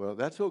 Well,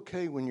 that's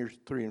okay when you're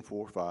 3 and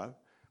 4, 5,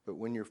 but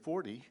when you're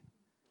 40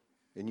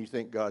 and you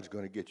think God's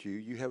going to get you,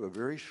 you have a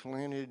very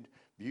slanted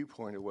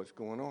viewpoint of what's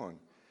going on.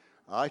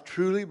 I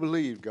truly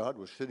believe God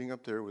was sitting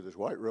up there with his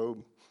white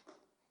robe.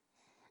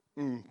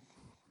 And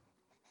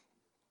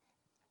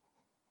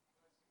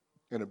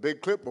a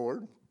big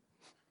clipboard,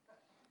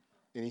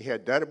 and he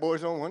had daddy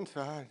boys on one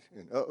side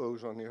and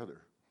uh-ohs on the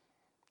other.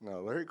 Now,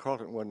 Larry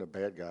Carlton wasn't a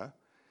bad guy.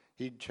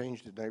 He'd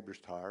changed the neighbor's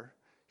tire.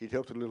 He'd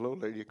helped a little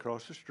old lady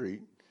across the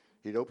street.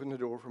 He'd opened the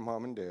door for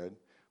mom and dad.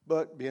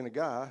 But being a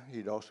guy,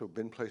 he'd also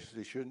been places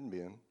he shouldn't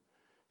been.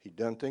 He'd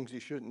done things he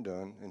shouldn't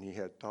done, and he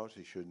had thoughts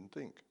he shouldn't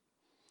think.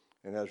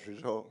 And as a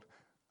result,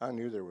 I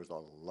knew there was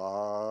a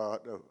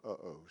lot of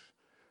uh-ohs.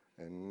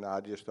 And I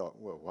just thought,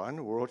 well, why in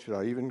the world should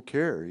I even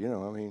care? You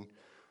know, I mean,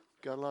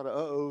 got a lot of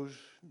uh-ohs.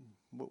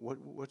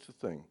 What's the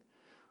thing?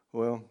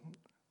 Well,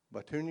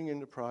 by tuning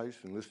into Price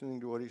and listening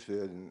to what he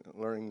said and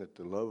learning that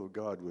the love of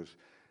God was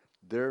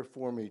there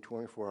for me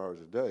 24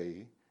 hours a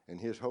day, and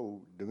his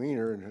whole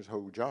demeanor and his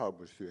whole job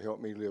was to help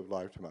me live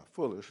life to my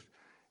fullest,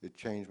 it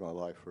changed my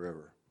life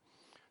forever.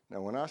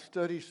 Now, when I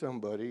study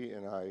somebody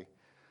and I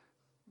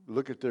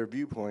look at their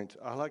viewpoints,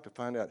 I like to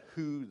find out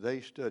who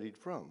they studied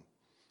from,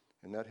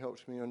 and that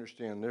helps me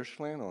understand their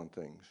slant on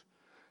things.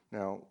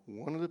 Now,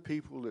 one of the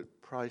people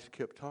that Price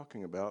kept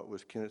talking about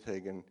was Kenneth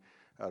Hagin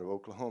out of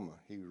Oklahoma.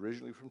 He was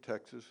originally from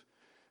Texas,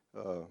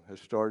 has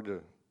started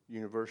a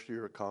university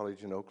or a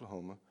college in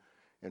Oklahoma,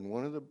 and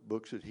one of the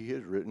books that he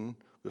has written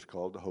was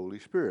called The Holy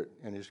Spirit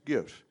and His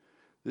Gifts.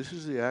 This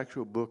is the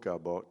actual book I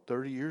bought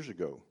 30 years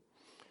ago.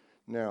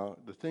 Now,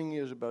 the thing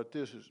is about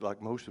this is,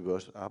 like most of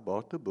us, I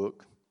bought the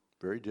book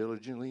very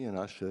diligently, and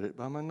I set it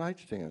by my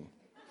nightstand.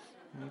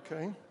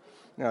 Okay?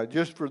 Now,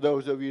 just for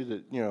those of you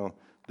that, you know,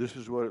 this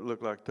is what it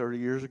looked like 30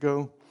 years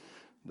ago,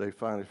 they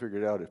finally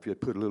figured out if you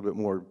put a little bit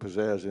more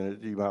pizzazz in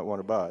it, you might want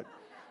to buy it.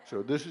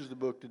 So this is the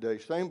book today.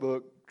 Same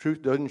book.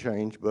 Truth doesn't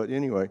change, but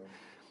anyway.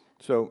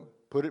 So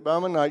put it by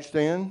my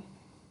nightstand.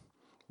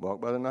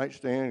 walked by the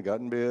nightstand,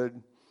 got in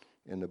bed,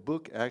 and the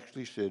book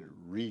actually said,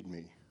 read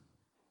me.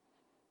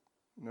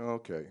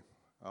 Okay,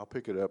 I'll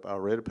pick it up. I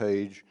read a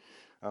page.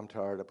 I'm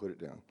tired, I put it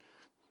down.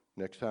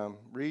 Next time,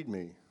 read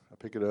me. I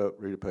pick it up,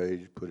 read a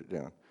page, put it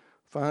down.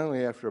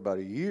 Finally, after about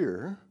a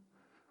year,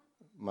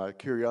 my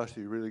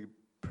curiosity really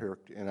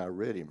perked, and I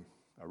read him.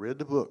 I read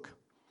the book.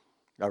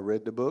 I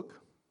read the book.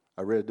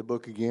 I read the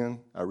book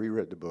again. I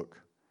reread the book.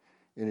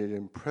 And it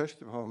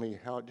impressed upon me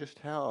how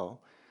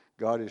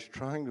God is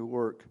trying to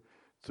work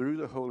through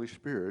the Holy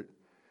Spirit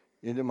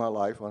into my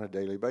life on a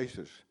daily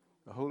basis.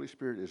 The Holy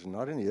Spirit is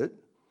not an it.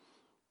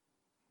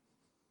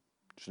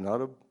 It's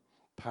not a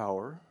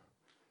power.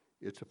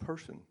 It's a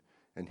person.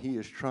 And he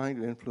is trying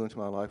to influence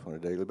my life on a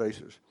daily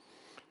basis.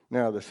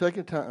 Now, the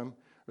second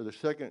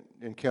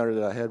encounter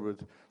that I had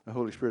with the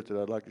Holy Spirit that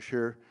I'd like to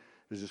share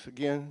is this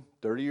again,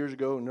 30 years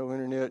ago, no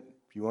internet.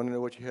 If you want to know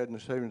what you had in the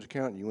savings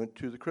account, you went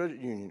to the credit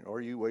union,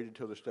 or you waited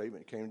till the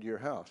statement came to your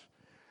house.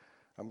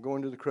 I'm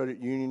going to the credit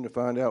union to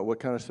find out what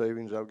kind of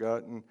savings I've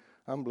got, and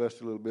I'm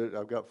blessed a little bit.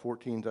 I've got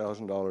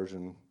 $14,000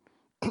 in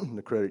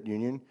the credit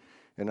union,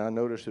 and I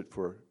noticed that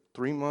for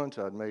 3 months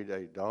I'd made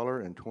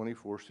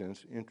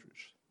 $1.24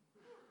 interest.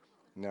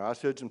 Now, I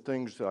said some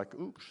things like,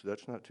 oops,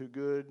 that's not too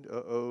good.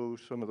 Uh-oh,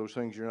 some of those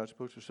things you're not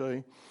supposed to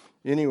say.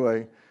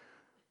 Anyway,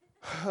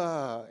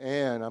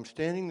 and I'm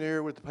standing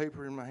there with the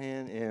paper in my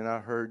hand, and I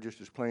heard just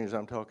as plain as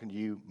I'm talking to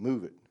you,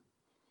 move it.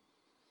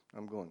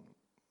 I'm going,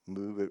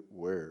 move it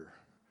where?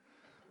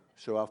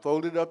 So I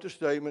folded up the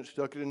statement,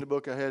 stuck it in the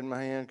book I had in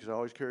my hand, because I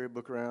always carry a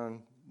book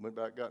around, went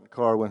back, got in the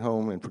car, went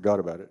home, and forgot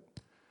about it.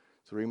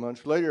 3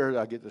 months later,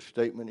 I get the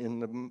statement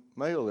in the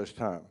mail this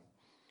time.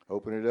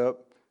 Open it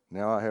up.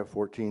 Now I have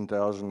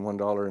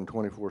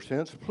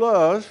 $14,001.24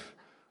 plus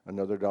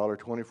another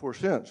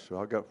 $1.24.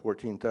 So I got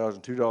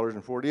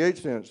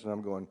 $14,002.48, and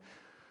I'm going,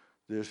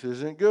 this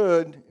isn't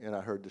good. And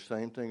I heard the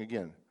same thing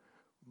again,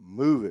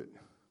 move it.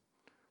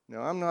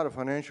 Now, I'm not a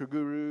financial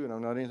guru, and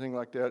I'm not anything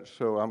like that,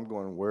 so I'm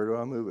going, where do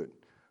I move it?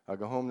 I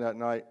go home that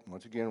night,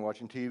 once again,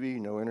 watching TV,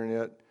 no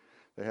internet.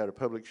 They had a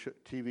public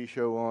TV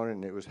show on,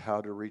 and it was how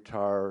to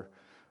retire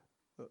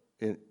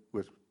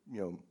with,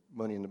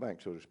 money in the bank,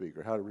 so to speak,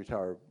 or how to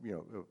retire,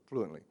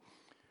 fluently.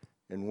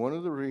 And one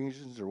of the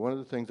reasons, or one of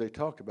the things they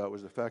talked about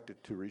was the fact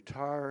that to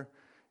retire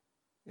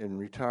and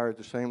retire at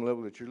the same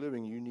level that you're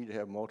living, you need to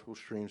have multiple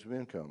streams of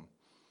income.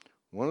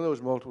 One of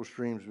those multiple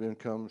streams of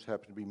incomes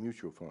happen to be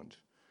mutual funds.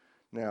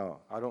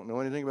 Now, I don't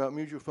know anything about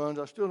mutual funds.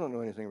 I still don't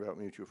know anything about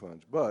mutual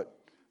funds, but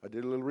I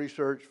did a little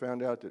research,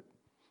 found out that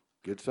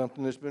get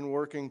something that's been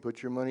working,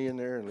 put your money in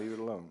there, and leave it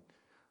alone.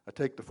 I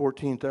take the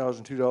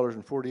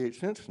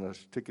 $14,002.48 and I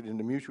stick it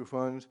into mutual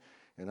funds,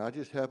 and I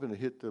just happened to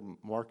hit the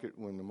market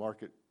when the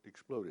market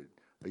exploded.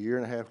 A year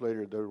and a half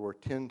later, they were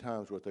 10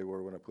 times what they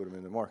were when I put them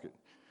in the market.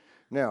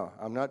 Now,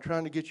 I'm not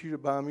trying to get you to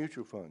buy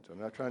mutual funds. I'm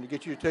not trying to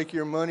get you to take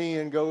your money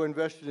and go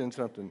invest it in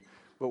something.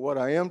 But what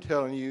I am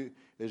telling you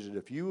is that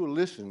if you will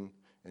listen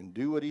and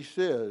do what he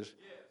says,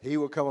 he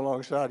will come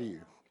alongside of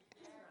you.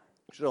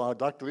 So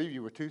I'd like to leave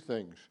you with two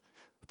things.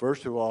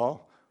 First of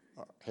all,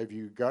 have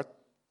you got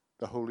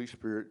the Holy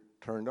Spirit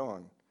turned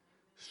on?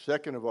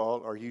 Second of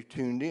all, are you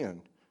tuned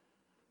in?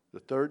 The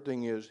third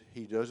thing is,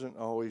 he doesn't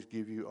always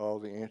give you all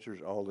the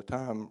answers all the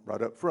time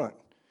right up front.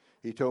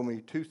 He told me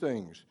two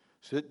things: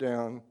 sit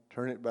down,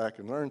 turn it back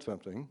and learn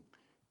something,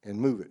 and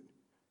move it.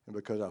 And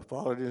because I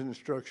followed his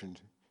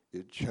instructions,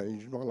 it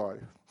changed my life.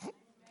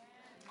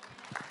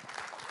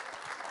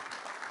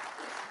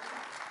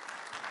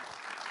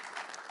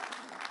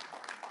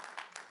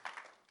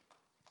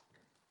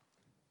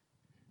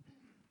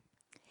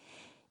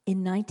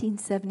 In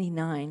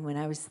 1979, when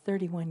I was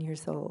 31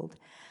 years old,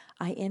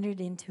 I entered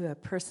into a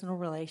personal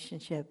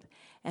relationship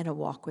and a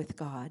walk with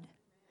God.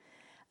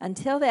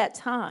 Until that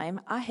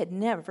time, I had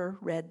never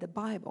read the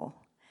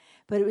Bible,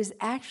 but it was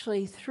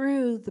actually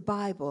through the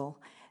Bible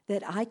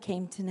that I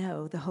came to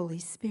know the Holy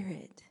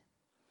Spirit.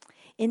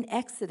 In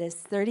Exodus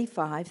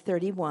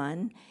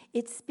 35:31,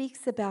 it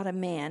speaks about a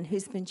man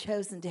who's been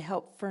chosen to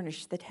help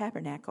furnish the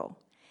tabernacle,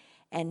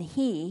 and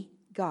he,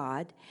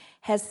 God,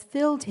 has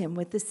filled him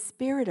with the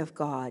Spirit of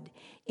God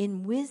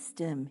in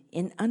wisdom,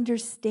 in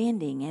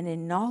understanding, and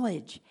in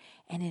knowledge,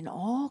 and in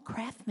all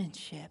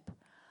craftsmanship.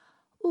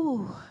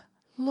 Ooh,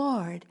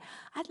 Lord,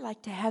 I'd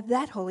like to have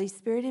that Holy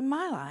Spirit in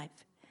my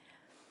life.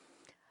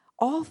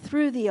 All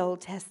through the Old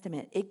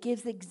Testament, it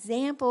gives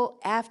example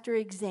after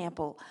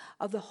example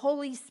of the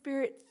Holy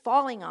Spirit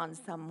falling on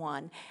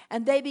someone,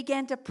 and they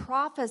begin to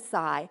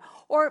prophesy,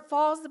 or it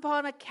falls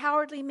upon a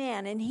cowardly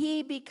man, and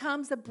he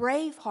becomes a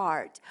brave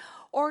heart,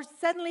 or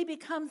suddenly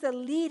becomes a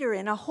leader,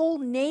 and a whole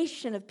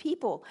nation of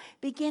people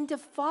begin to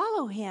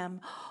follow him.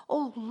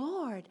 Oh,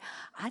 Lord,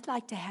 I'd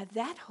like to have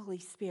that Holy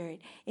Spirit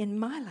in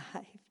my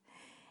life.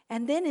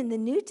 And then in the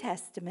New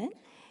Testament,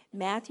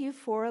 Matthew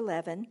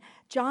 4:11,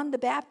 John the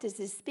Baptist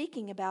is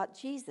speaking about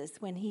Jesus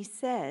when he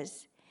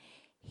says,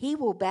 he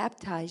will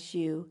baptize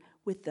you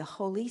with the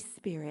Holy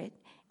Spirit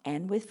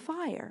and with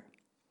fire.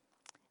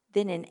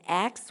 Then in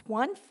Acts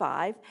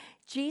 1:5,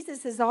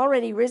 Jesus has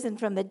already risen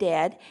from the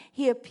dead.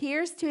 He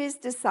appears to his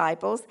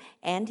disciples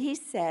and he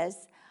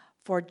says,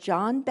 "For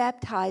John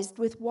baptized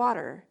with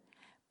water,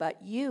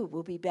 but you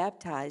will be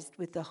baptized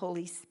with the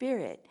Holy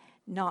Spirit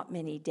not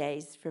many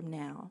days from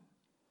now."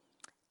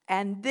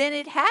 And then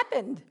it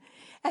happened.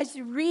 As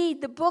you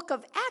read the book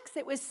of Acts,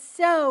 it was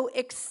so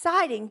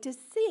exciting to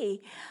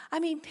see. I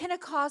mean,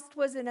 Pentecost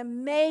was an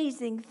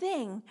amazing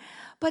thing,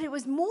 but it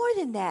was more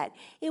than that.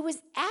 It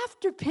was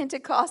after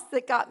Pentecost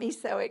that got me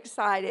so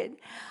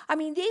excited. I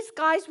mean, these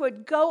guys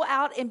would go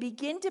out and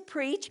begin to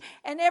preach,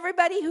 and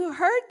everybody who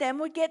heard them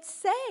would get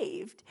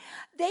saved.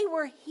 They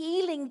were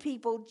healing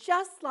people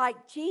just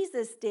like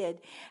Jesus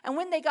did. And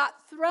when they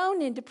got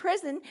thrown into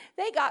prison,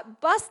 they got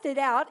busted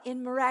out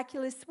in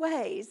miraculous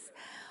ways.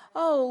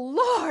 Oh,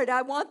 Lord,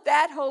 I want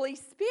that Holy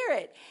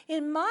Spirit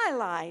in my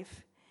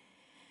life.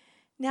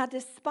 Now,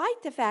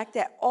 despite the fact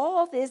that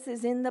all this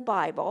is in the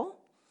Bible,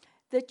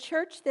 the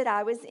church that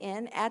I was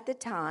in at the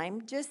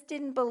time just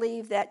didn't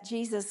believe that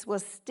Jesus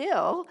was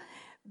still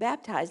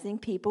baptizing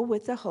people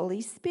with the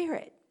Holy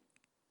Spirit.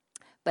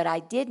 But I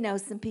did know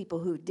some people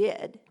who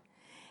did.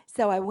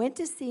 So I went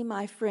to see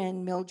my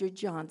friend Mildred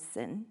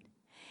Johnson.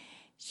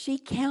 She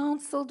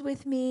counseled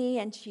with me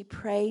and she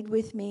prayed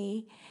with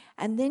me.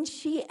 And then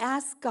she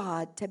asked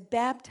God to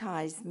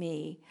baptize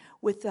me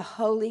with the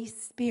Holy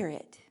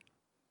Spirit.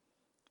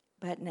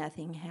 But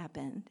nothing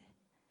happened.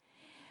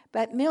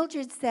 But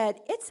Mildred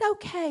said, "It's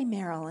okay,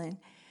 Marilyn.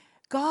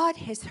 God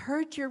has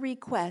heard your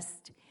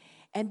request.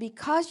 And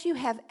because you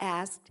have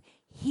asked,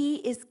 He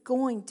is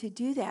going to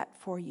do that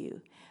for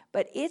you.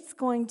 But it's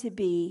going to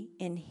be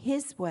in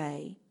His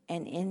way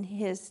and in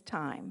His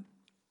time."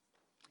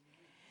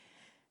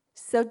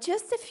 So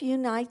just a few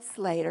nights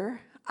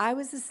later, I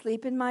was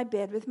asleep in my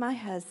bed with my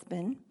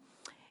husband,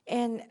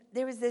 and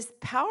there was this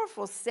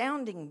powerful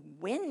sounding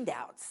wind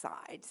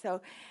outside.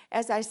 So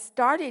as I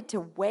started to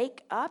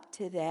wake up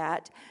to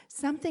that,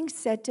 something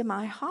said to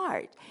my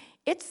heart,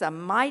 "It's a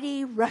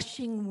mighty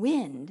rushing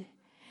wind."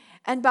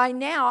 And by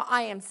now,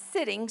 I am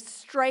sitting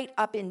straight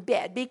up in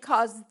bed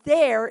because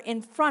there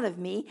in front of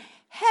me,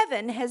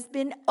 heaven has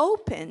been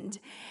opened.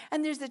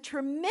 And there's a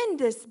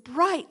tremendous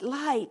bright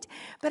light.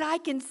 But I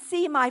can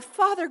see my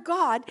Father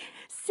God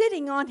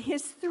sitting on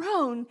His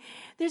throne.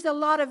 There's a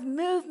lot of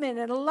movement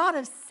and a lot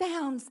of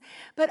sounds.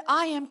 But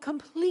I am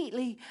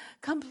completely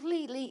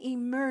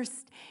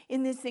immersed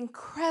in this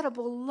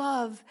incredible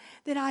love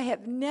that I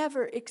have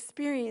never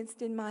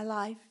experienced in my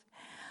life.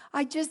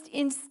 I just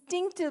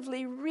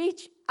instinctively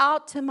reach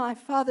out to my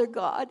Father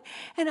God,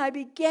 and I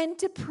began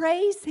to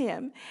praise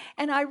Him.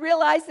 And I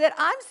realize that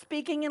I'm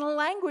speaking in a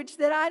language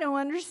that I don't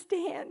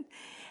understand.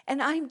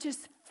 And I'm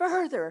just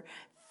further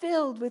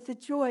filled with the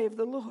joy of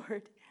the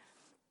Lord.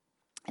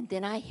 And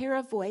then I hear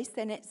a voice,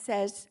 and it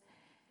says,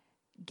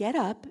 "Get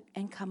up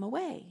and come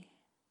away."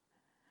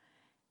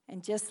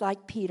 And just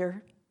like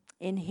Peter,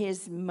 in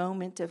his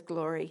moment of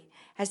glory,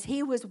 as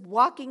he was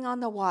walking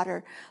on the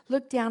water,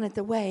 looked down at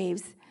the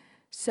waves,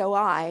 so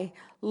I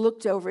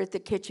looked over at the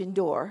kitchen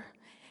door,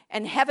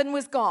 and heaven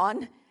was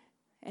gone,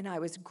 and I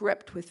was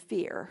gripped with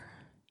fear.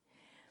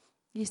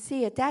 You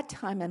see, at that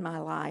time in my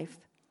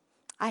life,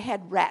 I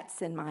had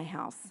rats in my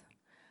house,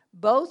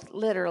 both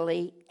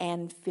literally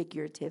and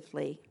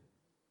figuratively.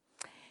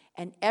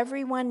 And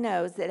everyone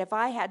knows that if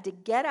I had to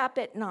get up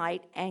at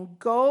night and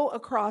go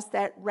across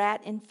that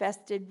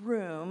rat-infested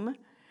room,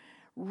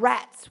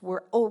 rats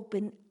were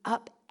open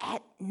up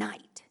at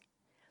night.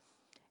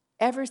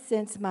 Ever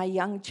since my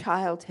young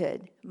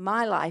childhood,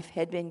 my life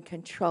had been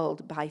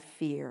controlled by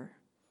fear.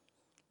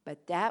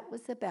 But that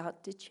was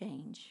about to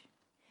change.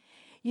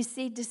 You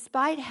see,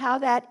 despite how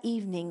that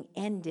evening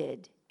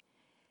ended,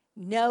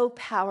 no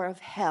power of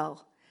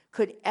hell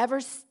could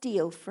ever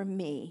steal from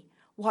me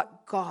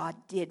what God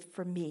did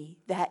for me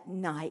that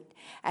night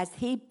as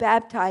He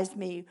baptized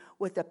me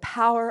with the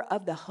power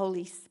of the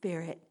Holy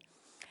Spirit.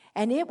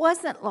 And it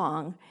wasn't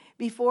long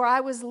before I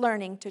was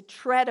learning to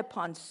tread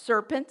upon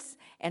serpents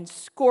and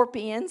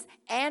scorpions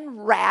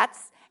and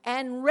rats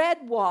and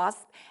red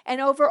wasps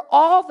and over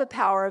all the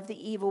power of the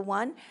evil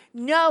one,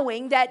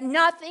 knowing that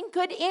nothing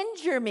could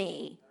injure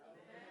me.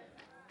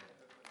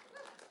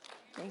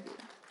 Thank you.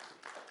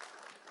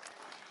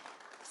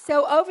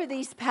 So over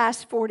these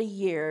past 40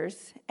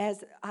 years,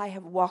 as I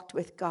have walked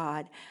with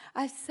God,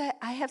 I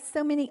have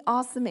so many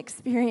awesome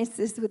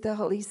experiences with the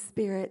Holy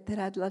Spirit that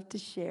I'd love to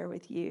share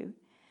with you.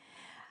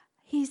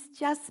 He's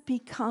just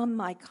become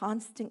my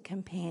constant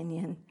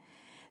companion.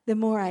 The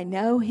more I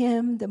know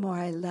Him, the more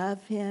I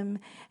love Him,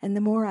 and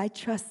the more I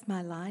trust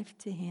my life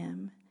to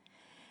Him.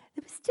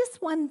 There was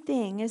just one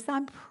thing. As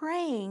I'm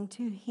praying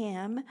to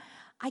Him,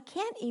 I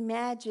can't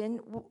imagine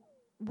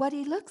what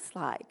He looks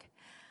like.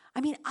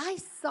 I mean, I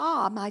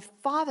saw my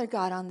Father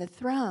God on the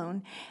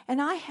throne,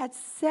 and I had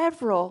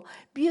several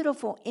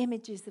beautiful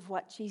images of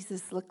what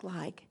Jesus looked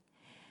like.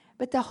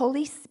 But the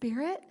Holy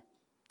Spirit,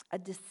 a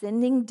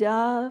descending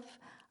dove,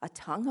 a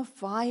tongue of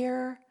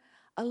fire,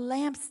 a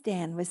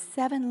lampstand with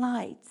 7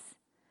 lights.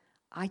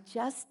 I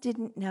just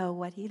didn't know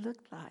what He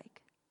looked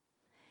like.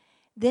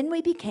 Then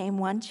we became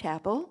one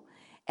chapel,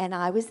 and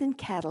I was in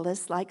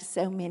Catalyst like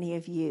so many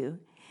of you.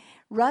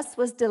 Russ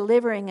was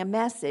delivering a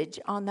message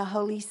on the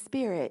Holy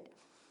Spirit.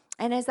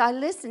 And as I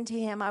listened to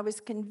him, I was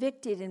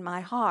convicted in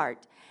my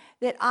heart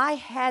that I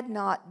had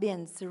not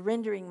been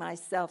surrendering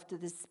myself to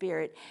the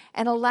Spirit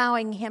and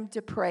allowing him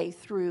to pray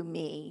through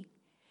me.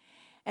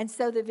 And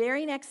so the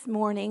very next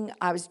morning,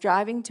 I was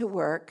driving to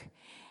work,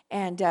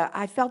 and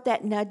I felt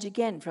that nudge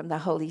again from the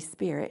Holy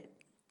Spirit.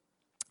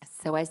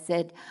 So I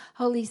said,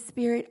 Holy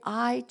Spirit,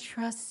 I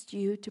trust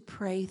you to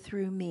pray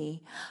through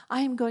me.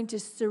 I am going to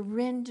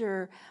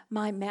surrender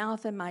my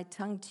mouth and my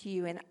tongue to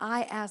you, and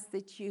I ask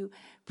that you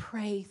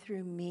pray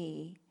through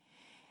me.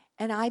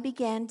 And I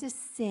began to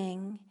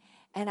sing,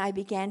 and I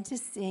began to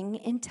sing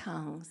in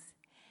tongues.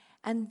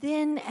 And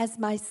then as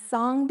my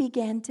song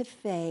began to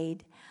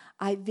fade,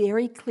 I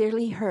very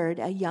clearly heard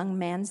a young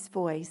man's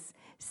voice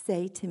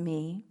say to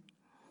me,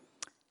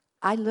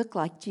 I look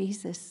like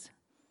Jesus.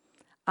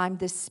 I'm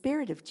the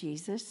Spirit of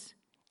Jesus,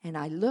 and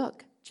I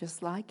look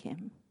just like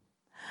him.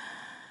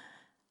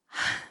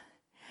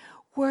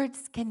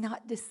 Words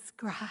cannot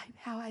describe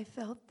how I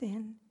felt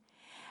then,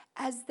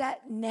 as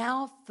that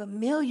now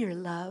familiar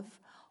love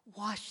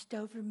washed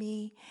over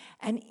me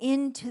and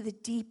into the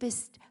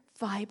deepest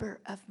fiber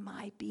of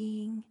my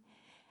being,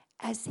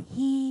 as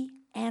he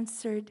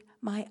answered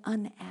my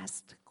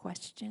unasked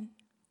question.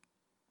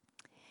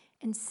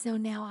 And so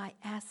now I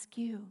ask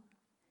you,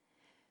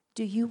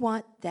 do you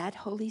want that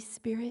Holy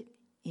Spirit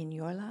in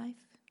your life?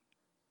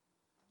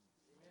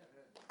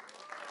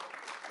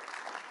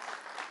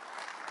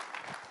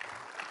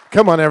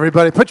 Come on,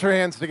 everybody. Put your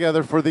hands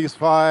together for these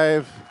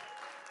 5.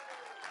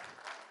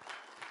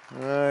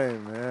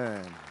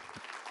 Amen.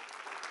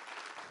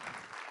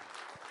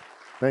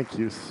 Thank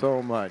you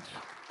so much.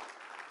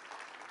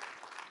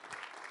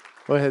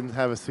 Go ahead and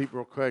have a seat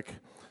real quick.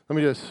 Let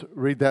me just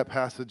read that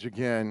passage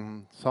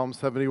again. Psalm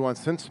 71.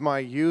 Since my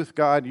youth,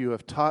 God, you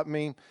have taught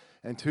me,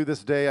 and to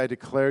this day I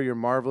declare your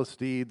marvelous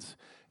deeds.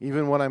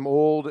 Even when I'm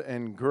old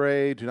and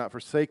gray, do not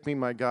forsake me,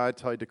 my God,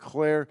 till I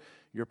declare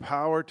your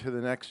power to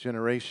the next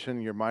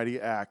generation, your mighty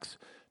acts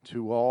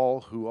to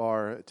all who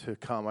are to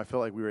come. I feel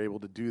like we were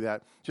able to do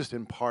that just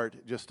in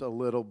part, just a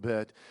little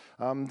bit.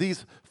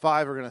 These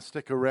 5 are going to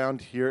stick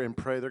around here and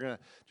pray. They're going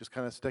to just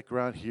kind of stick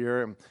around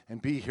here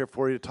and be here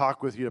for you, to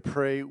talk with you, to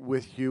pray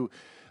with you.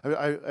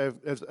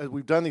 As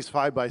we've done these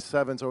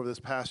 5x7s over this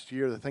past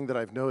year, the thing that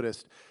I've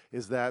noticed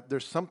is that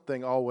there's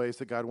something always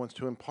that God wants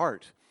to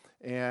impart.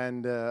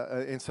 And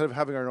instead of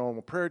having our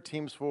normal prayer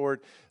teams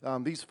forward,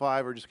 these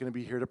 5 are just going to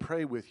be here to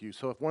pray with you.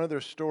 So if one of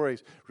their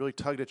stories really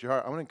tugged at your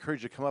heart, I want to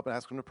encourage you to come up and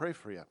ask them to pray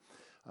for you.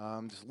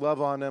 Just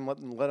love on them,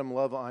 let them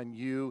love on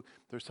you.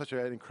 There's such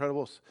an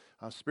incredible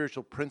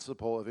spiritual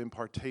principle of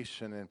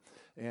impartation,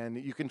 and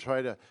you can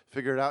try to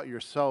figure it out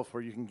yourself,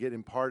 or you can get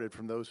imparted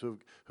from those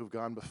who've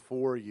gone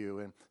before you.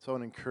 And so I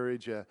want to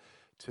encourage you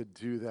to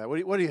do that.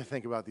 What do you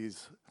think about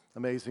these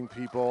amazing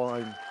people?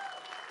 I'm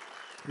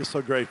just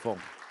so grateful.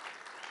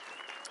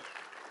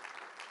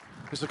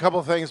 Just a couple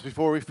of things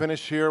before we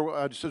finish here.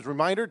 Just as a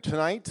reminder,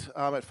 tonight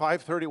at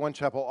 5:30 at One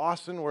Chapel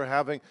Austin, we're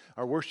having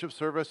our worship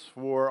service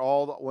for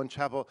all the One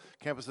Chapel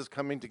campuses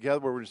coming together,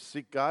 where we're going to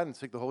seek God and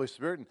seek the Holy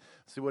Spirit and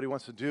see what he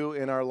wants to do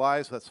in our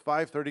lives. So that's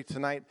 5:30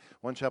 tonight,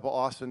 One Chapel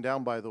Austin,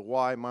 down by the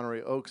Y,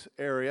 Monterey Oaks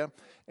area.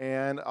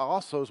 And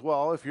also, as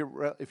well, if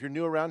you're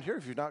new around here,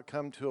 if you've not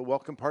come to a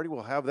welcome party,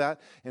 we'll have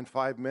that in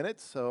 5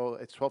 minutes. So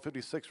it's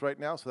 12:56 right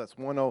now, so that's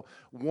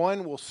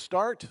 1:01 will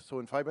start. So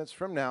in 5 minutes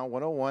from now,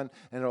 1:01,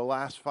 and it'll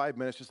last 5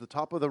 minutes, just the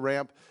top of the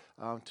ramp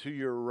to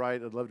your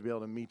right. I'd love to be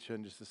able to meet you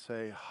and just to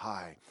say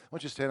hi. I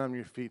want you to stand on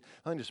your feet.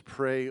 Let me just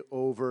pray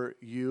over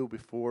you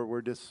before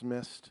we're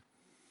dismissed.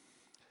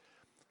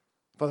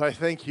 Father, I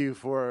thank you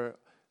for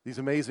these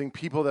amazing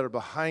people that are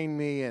behind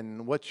me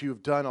and what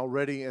you've done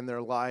already in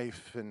their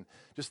life, and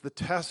just the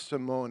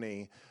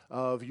testimony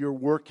of your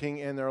working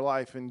in their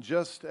life. And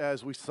just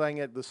as we sang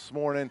it this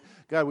morning,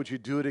 God, would you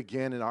do it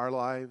again in our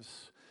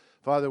lives?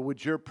 Father,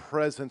 would your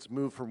presence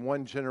move from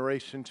one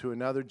generation to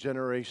another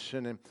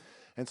generation?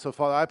 And so,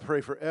 Father, I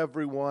pray for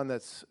everyone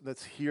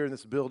that's here in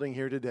this building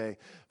here today,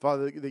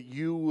 Father, that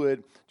you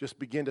would just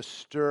begin to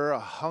stir a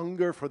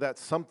hunger for that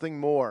something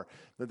more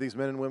that these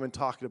men and women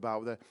talked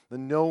about, the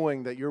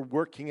knowing that you're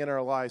working in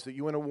our lives, that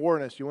you want to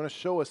warn us, you want to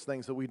show us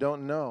things that we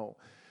don't know,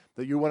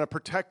 that you want to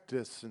protect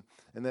us,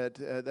 and that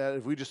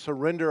if we just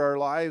surrender our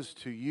lives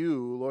to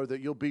you, Lord,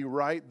 that you'll be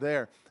right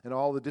there in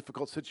all the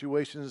difficult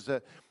situations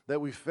that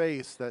we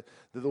face, that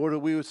Lord, that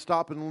we would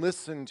stop and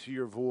listen to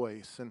your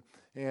voice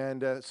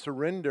and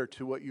surrender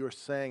to what you're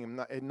saying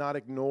and not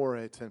ignore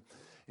it,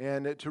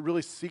 and to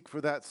really seek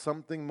for that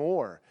something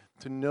more,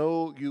 to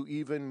know you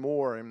even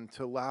more, and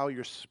to allow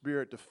your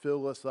Spirit to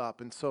fill us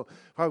up. And so,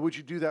 Father, would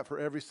you do that for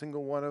every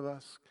single one of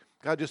us?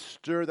 God, just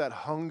stir that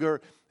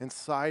hunger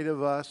inside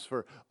of us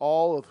for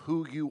all of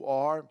who you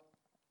are,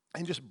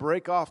 and just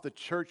break off the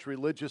church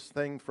religious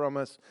thing from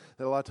us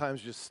that a lot of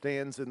times just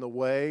stands in the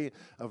way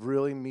of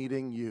really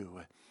meeting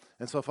you.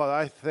 And so, Father,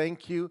 I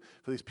thank you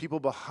for these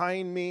people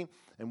behind me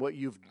and what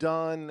you've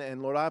done.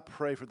 And Lord, I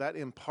pray for that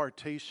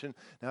impartation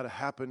now to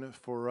happen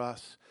for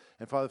us.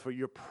 And Father, for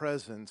your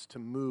presence to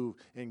move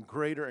in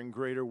greater and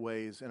greater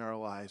ways in our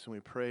lives. And we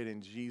pray it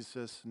in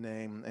Jesus'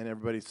 name. And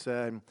everybody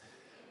said,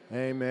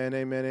 amen,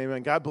 amen,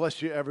 amen. God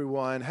bless you,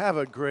 everyone. Have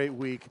a great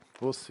week.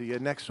 We'll see you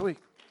next week.